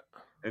football, right?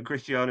 And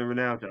Cristiano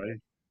Ronaldo.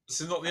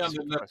 This is not the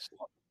under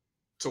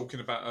talking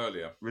about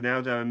earlier.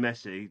 Ronaldo and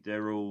Messi,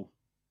 they're all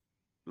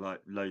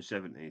like low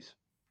 70s.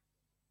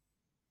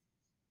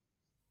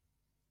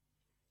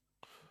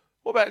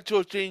 What about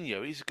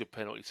Jorginho? He's a good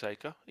penalty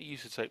taker. He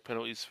used to take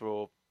penalties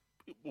for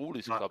all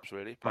his clubs,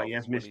 really. But he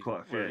has missed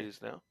quite a few. Where he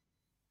is now.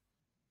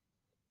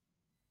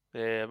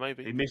 Yeah,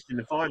 maybe. He missed in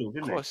the final,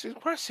 didn't he? It's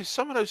impressive.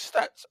 Some of those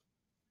stats,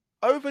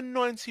 over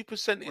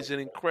 90% is an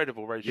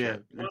incredible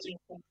ratio. Yeah.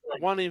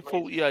 1 in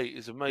 48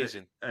 is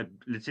amazing.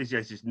 Letizia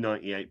is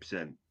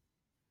 98%.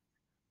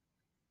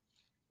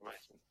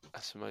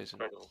 That's amazing.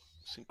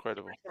 It's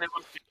incredible.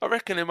 I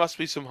reckon there must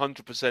be some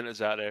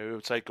 100%ers out there who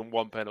have taken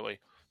one penalty,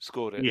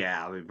 scored it.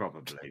 Yeah, I mean,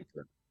 probably.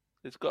 But...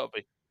 It's got to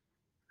be.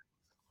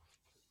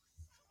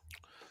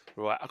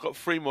 Right, I've got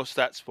 3 more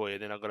stats for you,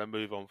 then I'm going to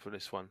move on from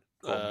this one.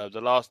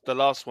 The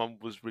last one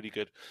was really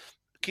good.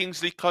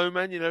 Kingsley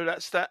Coman, you know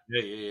that stat?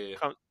 Yeah.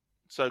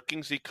 So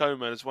Kingsley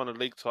Coman has won a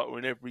league title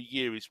in every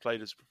year he's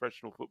played as a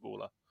professional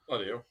footballer.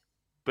 Bloody hell.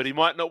 But he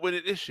might not win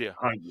it this year.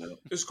 I know.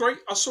 It was great.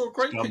 I saw a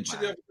great picture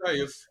the other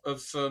day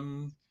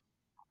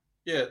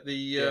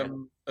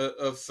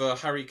of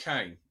Harry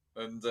Kane,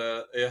 and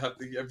have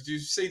you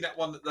seen that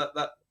one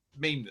that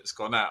meme that's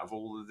gone out of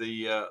all of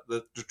the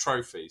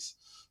trophies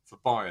for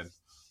Bayern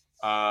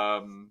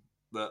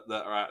that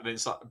are out, and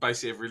it's like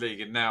basically every league,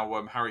 and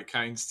now Harry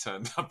Kane's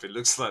turned up. It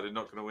looks like they're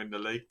not going to win the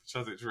league, which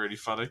I think is really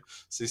funny.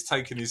 So he's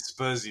taking his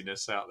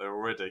Spursiness out there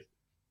already.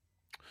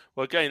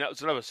 Well, again, that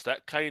was another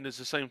stat. Kane has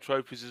the same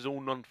trophies as all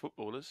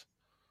non-footballers.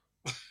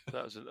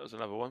 That was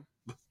another one.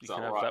 You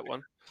can have that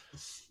one.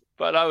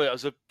 But no, it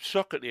was a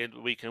shock at the end of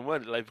the weekend,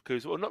 weren't it,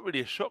 Leverkusen? Well, not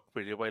really a shock,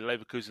 really, the way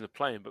Leverkusen are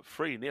playing, but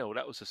 3-0,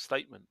 that was a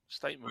statement.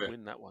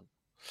 Win that one.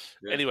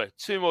 Yeah. Anyway,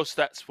 2 more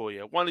stats for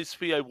you. One is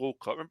Theo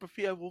Walcott. Remember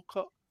Theo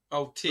Walcott?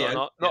 Oh,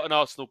 Theo. Not an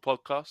Arsenal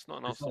podcast. Not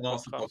an Arsenal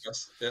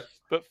podcast. Yeah.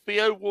 But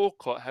Theo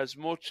Walcott has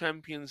more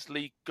Champions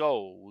League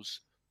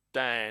goals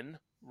than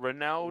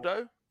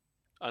Ronaldo.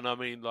 And I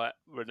mean like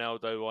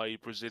Ronaldo, i.e.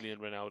 Brazilian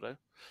Ronaldo,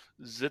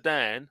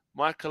 Zidane,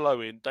 Michael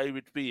Owen,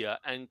 David Villa,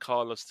 and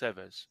Carlos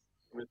Tevez.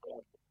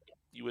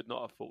 You would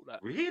not have thought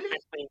that. Really?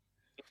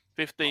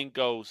 15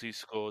 goals he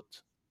scored.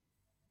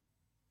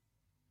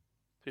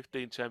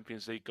 15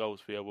 Champions League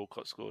goals Theo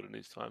Walcott scored in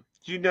his time.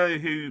 Do you know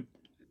who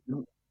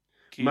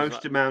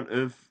most amount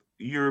of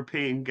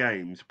European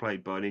games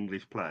played by an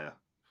English player?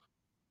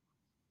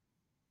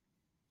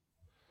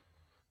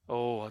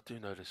 Oh, I do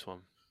know this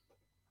one.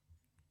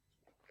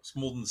 It's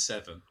more than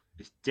 7.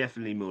 It's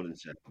definitely more than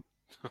 7.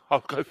 I'll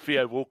go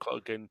Theo Walcott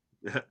again.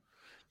 Theo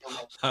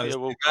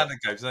Walcott.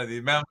 The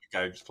amount of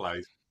games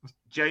played.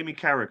 Jamie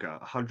Carragher,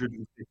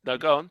 150. No,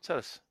 go on, tell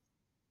us.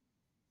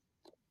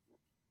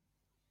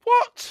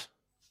 What?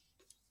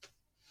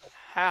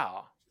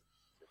 How?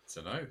 I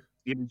don't know.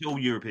 It was all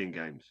European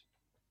games.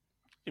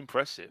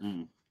 Impressive.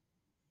 Mm.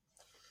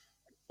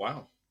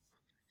 Wow.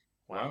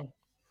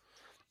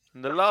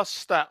 And the last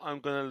stat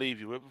I'm going to leave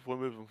you with before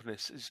we move on from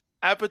this is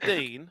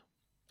Aberdeen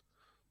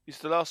is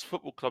the last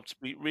football club to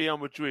beat Real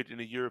Madrid in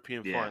a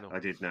European final. I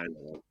did know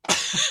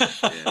that.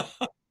 Yeah.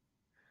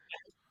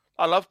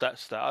 I love that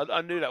stat.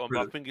 I knew that one,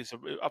 but I think it's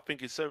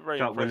so very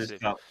impressive.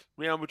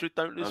 Real Madrid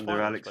don't lose under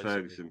finals, Alex basically.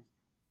 Ferguson.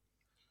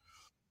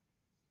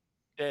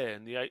 Yeah,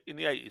 in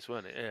the 80s,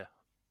 weren't it? Yeah,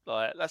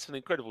 like that's an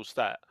incredible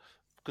stat,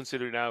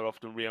 considering how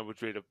often Real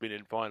Madrid have been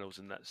in finals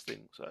and that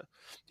thing. So,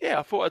 yeah,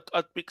 I thought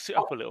I'd mix it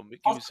up a little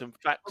bit, give you some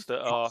facts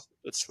that are.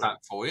 Stat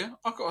for you.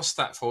 I've got a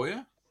stat for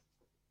you.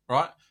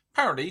 Right.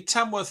 Apparently,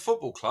 Tamworth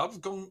Football Club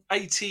have gone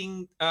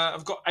 18.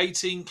 Have got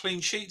 18 clean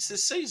sheets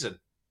this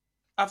season.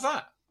 Have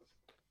that.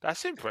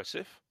 That's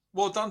impressive.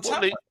 Well done,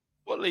 Tamworth.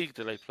 What league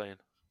do they play in?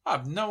 I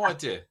have no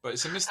idea, but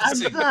it's a Mr.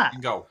 C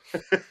goal.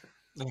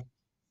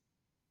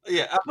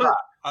 Yeah, have that.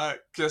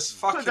 Just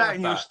fucking put that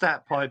in your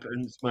stat pipe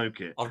and smoke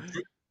it. I've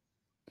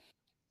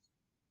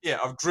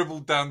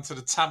dribbled down to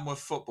the Tamworth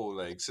Football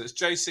League. So it's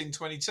J-Sing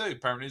 22.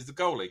 Apparently, is the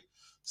goalie.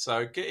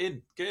 So get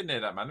in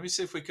there, that man. Let me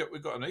see if we got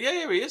him. Yeah,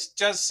 here he is,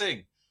 Jazz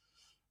Singh.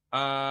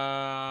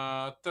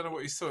 Don't know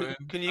what he's doing.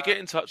 Can you get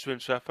in touch with him,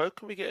 Shafo?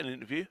 Can we get an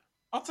interview?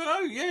 I don't know.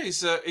 Yeah,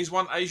 he's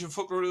won Asian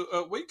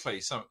Football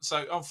Weekly. So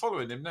I'm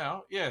following him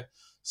now. Yeah.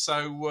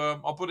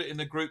 So I'll put it in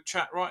the group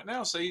chat right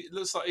now. So it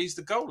looks like he's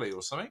the goalie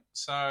or something.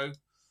 So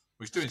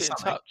he's doing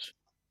something. Touch.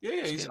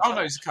 Yeah. He's a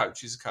coach.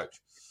 He's a coach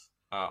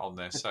on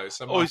there. So he's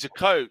a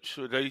coach.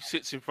 He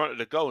sits in front of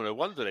the goal. No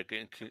wonder they're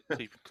keeping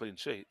clean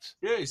sheets.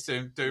 Yeah, he's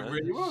doing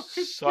really well.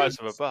 Size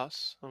of a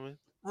bus. I mean,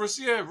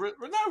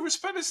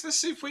 respect. Let's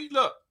see if we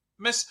look.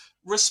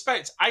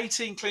 Respect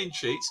 18 clean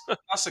sheets.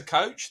 That's a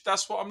coach.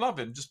 That's what I'm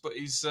loving. Just put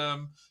his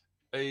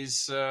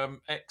ex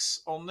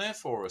on there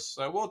for us.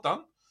 So well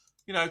done.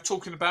 You know,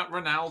 talking about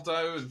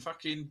Ronaldo and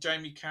fucking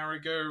Jamie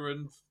Carragher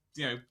and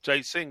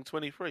Jay Singh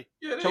 23.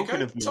 Yeah,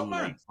 talking of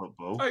non-league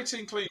football,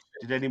 18 clean sheets.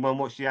 Did anyone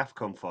watch the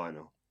AFCON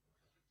final?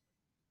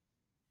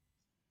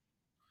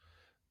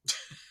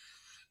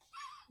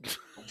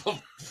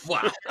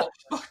 Wow.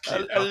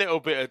 a little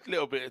bit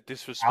of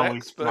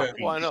disrespect, but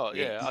why not?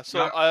 Yeah, I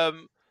saw.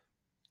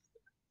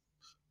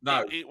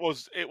 No,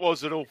 it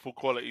was an awful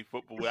quality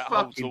football. It's that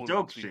fucking whole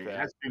dog shit. It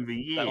has been for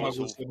years. That was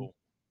awful.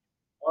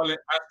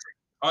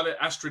 I let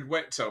Astrid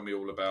Wett tell me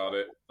all about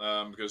it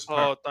because.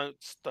 Oh, don't!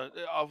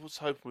 I was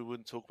hoping we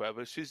wouldn't talk about it,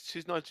 but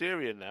she's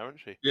Nigerian now, isn't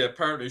she? Yeah,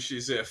 apparently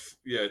she's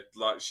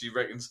like she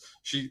reckons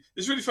she.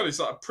 It's really funny. It's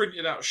like a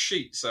printed out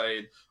sheet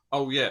saying,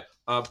 "Oh yeah,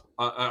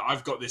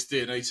 I've got this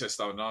DNA test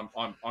done, and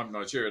I'm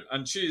Nigerian,"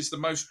 and she is the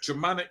most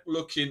Germanic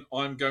looking.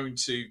 I'm going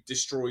to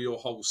destroy your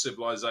whole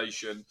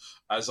civilization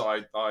as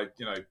I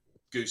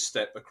goose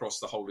step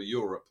across the whole of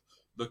Europe.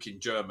 looking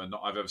German that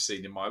I've ever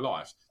seen in my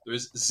life. There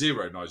is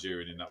zero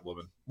Nigerian in that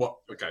woman. What?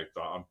 Okay,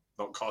 I'm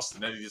not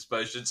casting any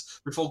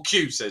aspersions before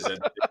Q says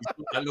anything. He's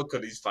got that look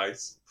on his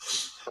face.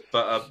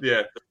 But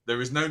yeah,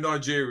 there is no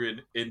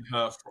Nigerian in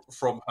her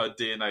from her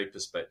DNA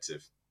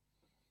perspective.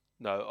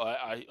 No,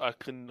 I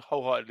can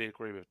wholeheartedly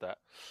agree with that.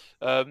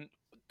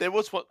 There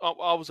was one.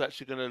 I was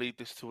actually going to leave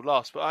this till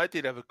last, but I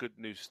did have a good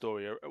news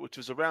story, which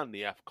was around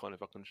the AFCON,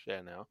 if I can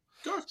share now.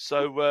 Good.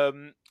 So,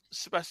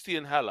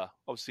 Sebastian Haller,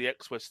 obviously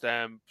ex-West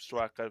Ham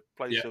striker,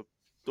 plays for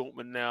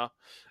Dortmund now.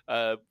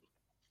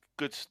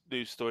 Good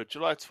news story.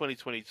 July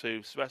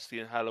 2022,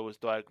 Sebastian Haller was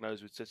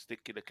diagnosed with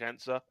testicular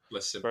cancer.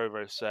 Bless him. Very,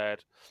 very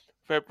sad.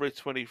 February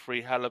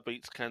 23, Haller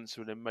beats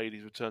cancer and then made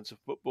his return to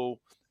football.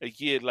 A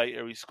year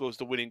later, he scores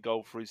the winning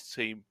goal for his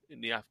team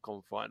in the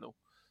AFCON final.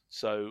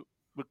 So,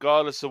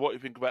 regardless of what you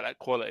think about that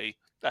quality,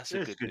 that's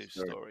a good news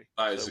story.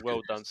 So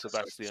well done,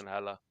 Sebastian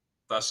Haller.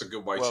 That's a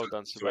good way to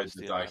end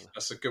the day.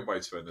 That's a good way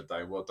to end the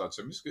day. Well done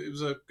to him. It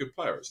was a good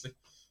player, actually.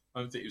 I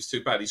don't think he was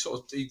too bad.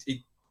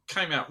 He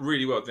came out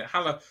really well.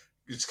 Haller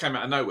just came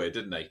out of nowhere,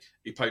 didn't he?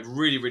 He played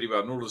really, really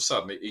well, and all of a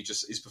sudden,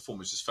 his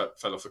performance just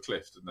fell off a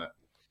cliff, didn't it?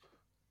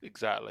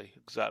 Exactly.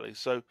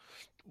 So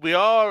we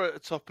are at the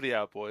top of the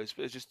hour, boys,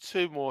 but there's just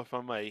two more, if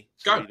I may,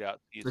 to read out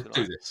to you tonight. Let's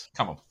do this.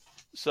 Come on.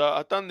 So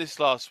I've done this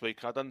last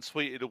week. I've done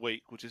Tweet of the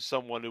Week, which is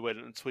someone who went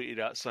and tweeted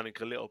out something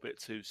a little bit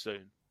too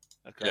soon.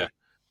 Okay. Yeah.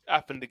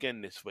 Happened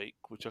again this week,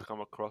 which I come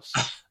across.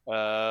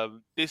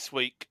 This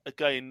week,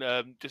 again,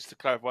 just to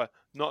clarify,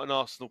 not an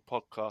Arsenal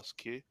podcast,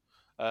 Q.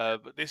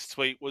 But this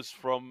tweet was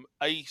from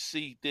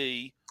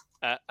ACD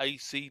at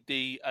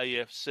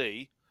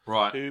ACDAFC.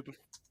 Right.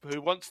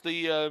 Who once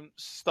the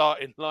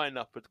starting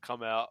lineup had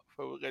come out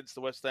against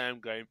the West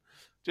Ham game,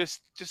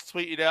 just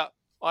tweeted out,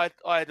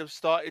 I'd have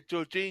started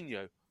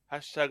Jorginho.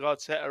 Hashtag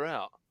Arteta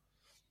out.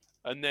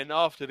 And then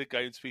after the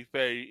game, to be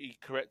fair, he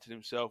corrected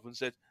himself and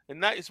said,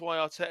 and that is why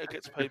Arteta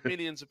gets paid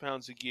millions of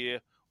pounds a year,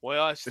 why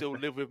I still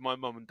live with my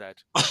mum and dad.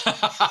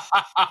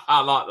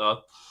 I like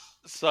that.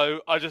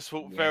 So I just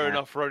thought fair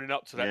enough running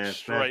up to that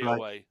straight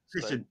away.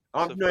 Listen,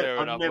 I've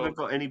never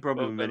got any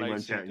problem with anyone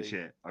chatting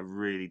shit. I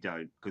really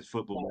don't, because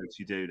football makes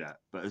you do that.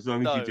 But as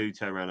long as you do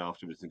turn around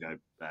afterwards and go,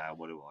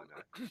 what do I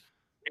know?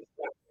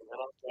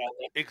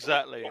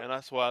 Exactly, and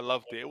that's why I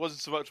loved it. It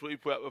wasn't so much what he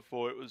put up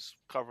before, it was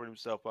covering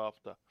himself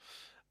after.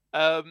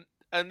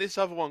 And this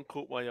other one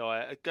caught my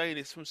eye. Again,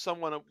 it's from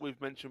someone we've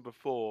mentioned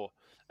before,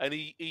 and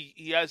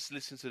he has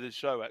listened to the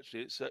show,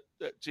 actually. It's at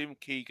Jim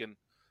Keegan,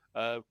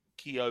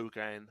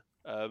 Keogan,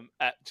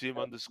 at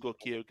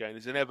Jim_Keogan.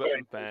 He's an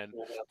Everton fan.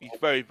 He's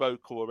very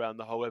vocal around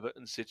the whole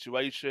Everton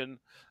situation,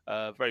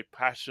 very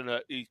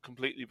passionate. He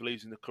completely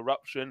believes in the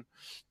corruption.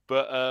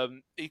 But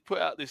he put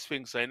out this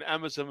thing saying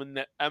Amazon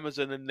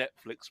and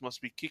Netflix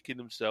must be kicking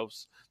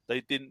themselves.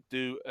 They didn't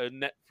do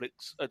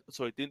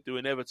didn't do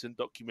an Everton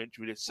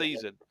documentary this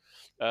season.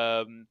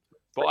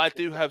 But I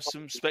do have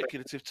some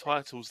speculative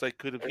titles they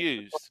could have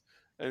used.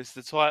 And it's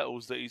the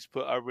titles that he's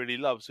put I really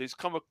love. So he's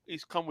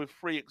come with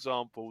 3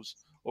 examples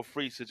or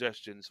 3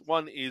 suggestions.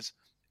 One is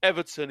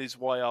Everton is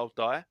Why I'll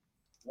Die,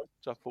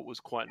 which I thought was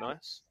quite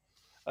nice.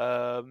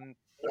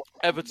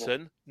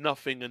 Everton,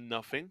 Nothing and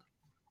Nothing,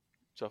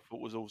 which I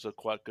thought was also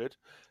quite good.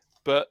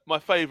 But my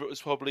favourite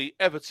was probably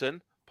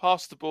Everton,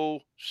 Pass the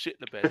Ball, Shit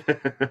the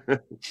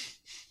Bed.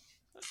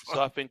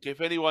 So I think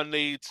if anyone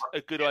needs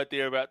a good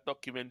idea about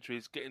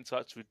documentaries, get in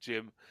touch with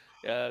Jim.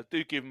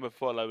 Do give him a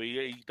follow.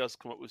 He does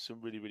come up with some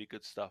really, really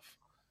good stuff.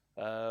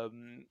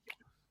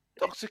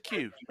 Dr.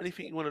 Q,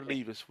 anything you want to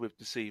leave us with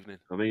this evening?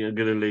 I think I'm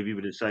going to leave you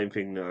with the same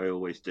thing that I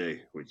always do,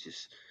 which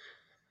is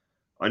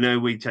I know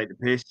we take the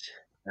piss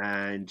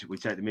and we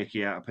take the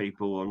mickey out of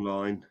people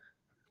online,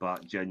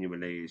 but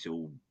genuinely it's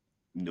all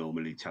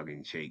normally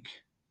tongue-in-cheek.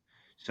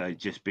 So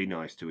just be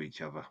nice to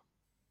each other.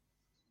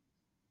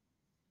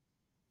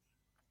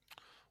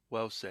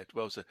 Well said,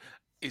 well said.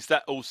 Is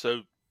that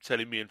also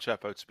telling me and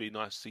Chapo to be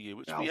nice to you,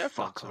 which we have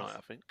done tonight,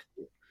 I think?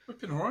 We've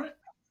been all right.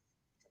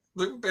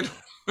 We've been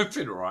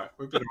all right.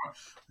 We've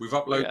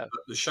uploaded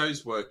the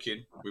show's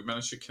working. We've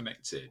managed to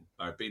connect in.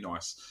 No, be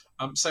nice.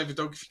 Save a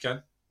dog if you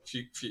can.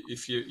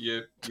 If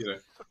you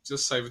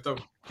just save a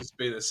dog. Just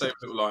be there. Save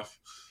a little life.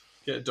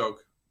 Get a dog.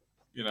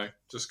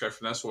 Just go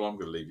from there. That's all I'm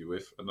going to leave you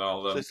with. And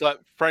I'll. So it's like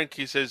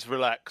Frankie says,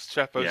 relax.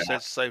 Chapo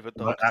says, save a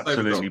dog.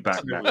 Absolutely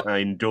back that. I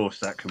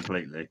endorse that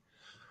completely.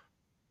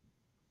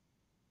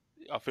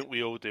 I think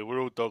we all do.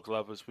 We're all dog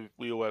lovers.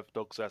 We all have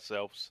dogs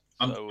ourselves.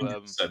 So,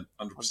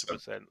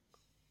 100%.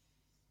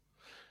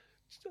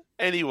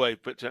 Anyway,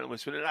 but gentlemen,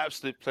 it's been an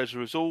absolute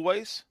pleasure as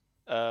always.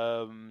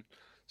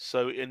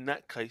 So in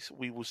that case,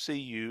 we will see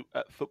you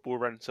at Football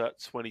Ranta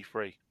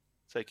 23.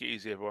 Take it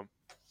easy, everyone.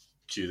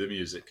 Cue the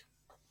music.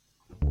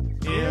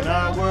 In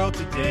our world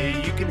today,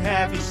 you can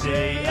have your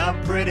say of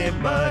pretty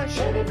much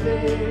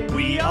anything.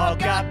 We all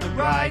got the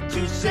right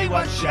to say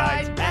what's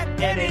shite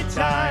at any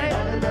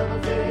time.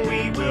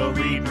 We will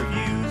read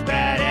reviews,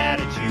 bad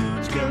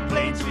attitudes,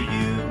 complaints for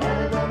you.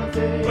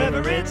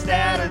 Whether it's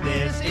that or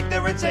this,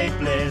 ignorance ain't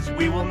bliss.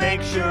 We will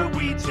make sure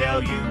we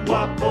tell you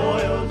what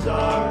boils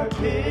our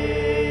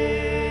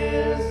piss.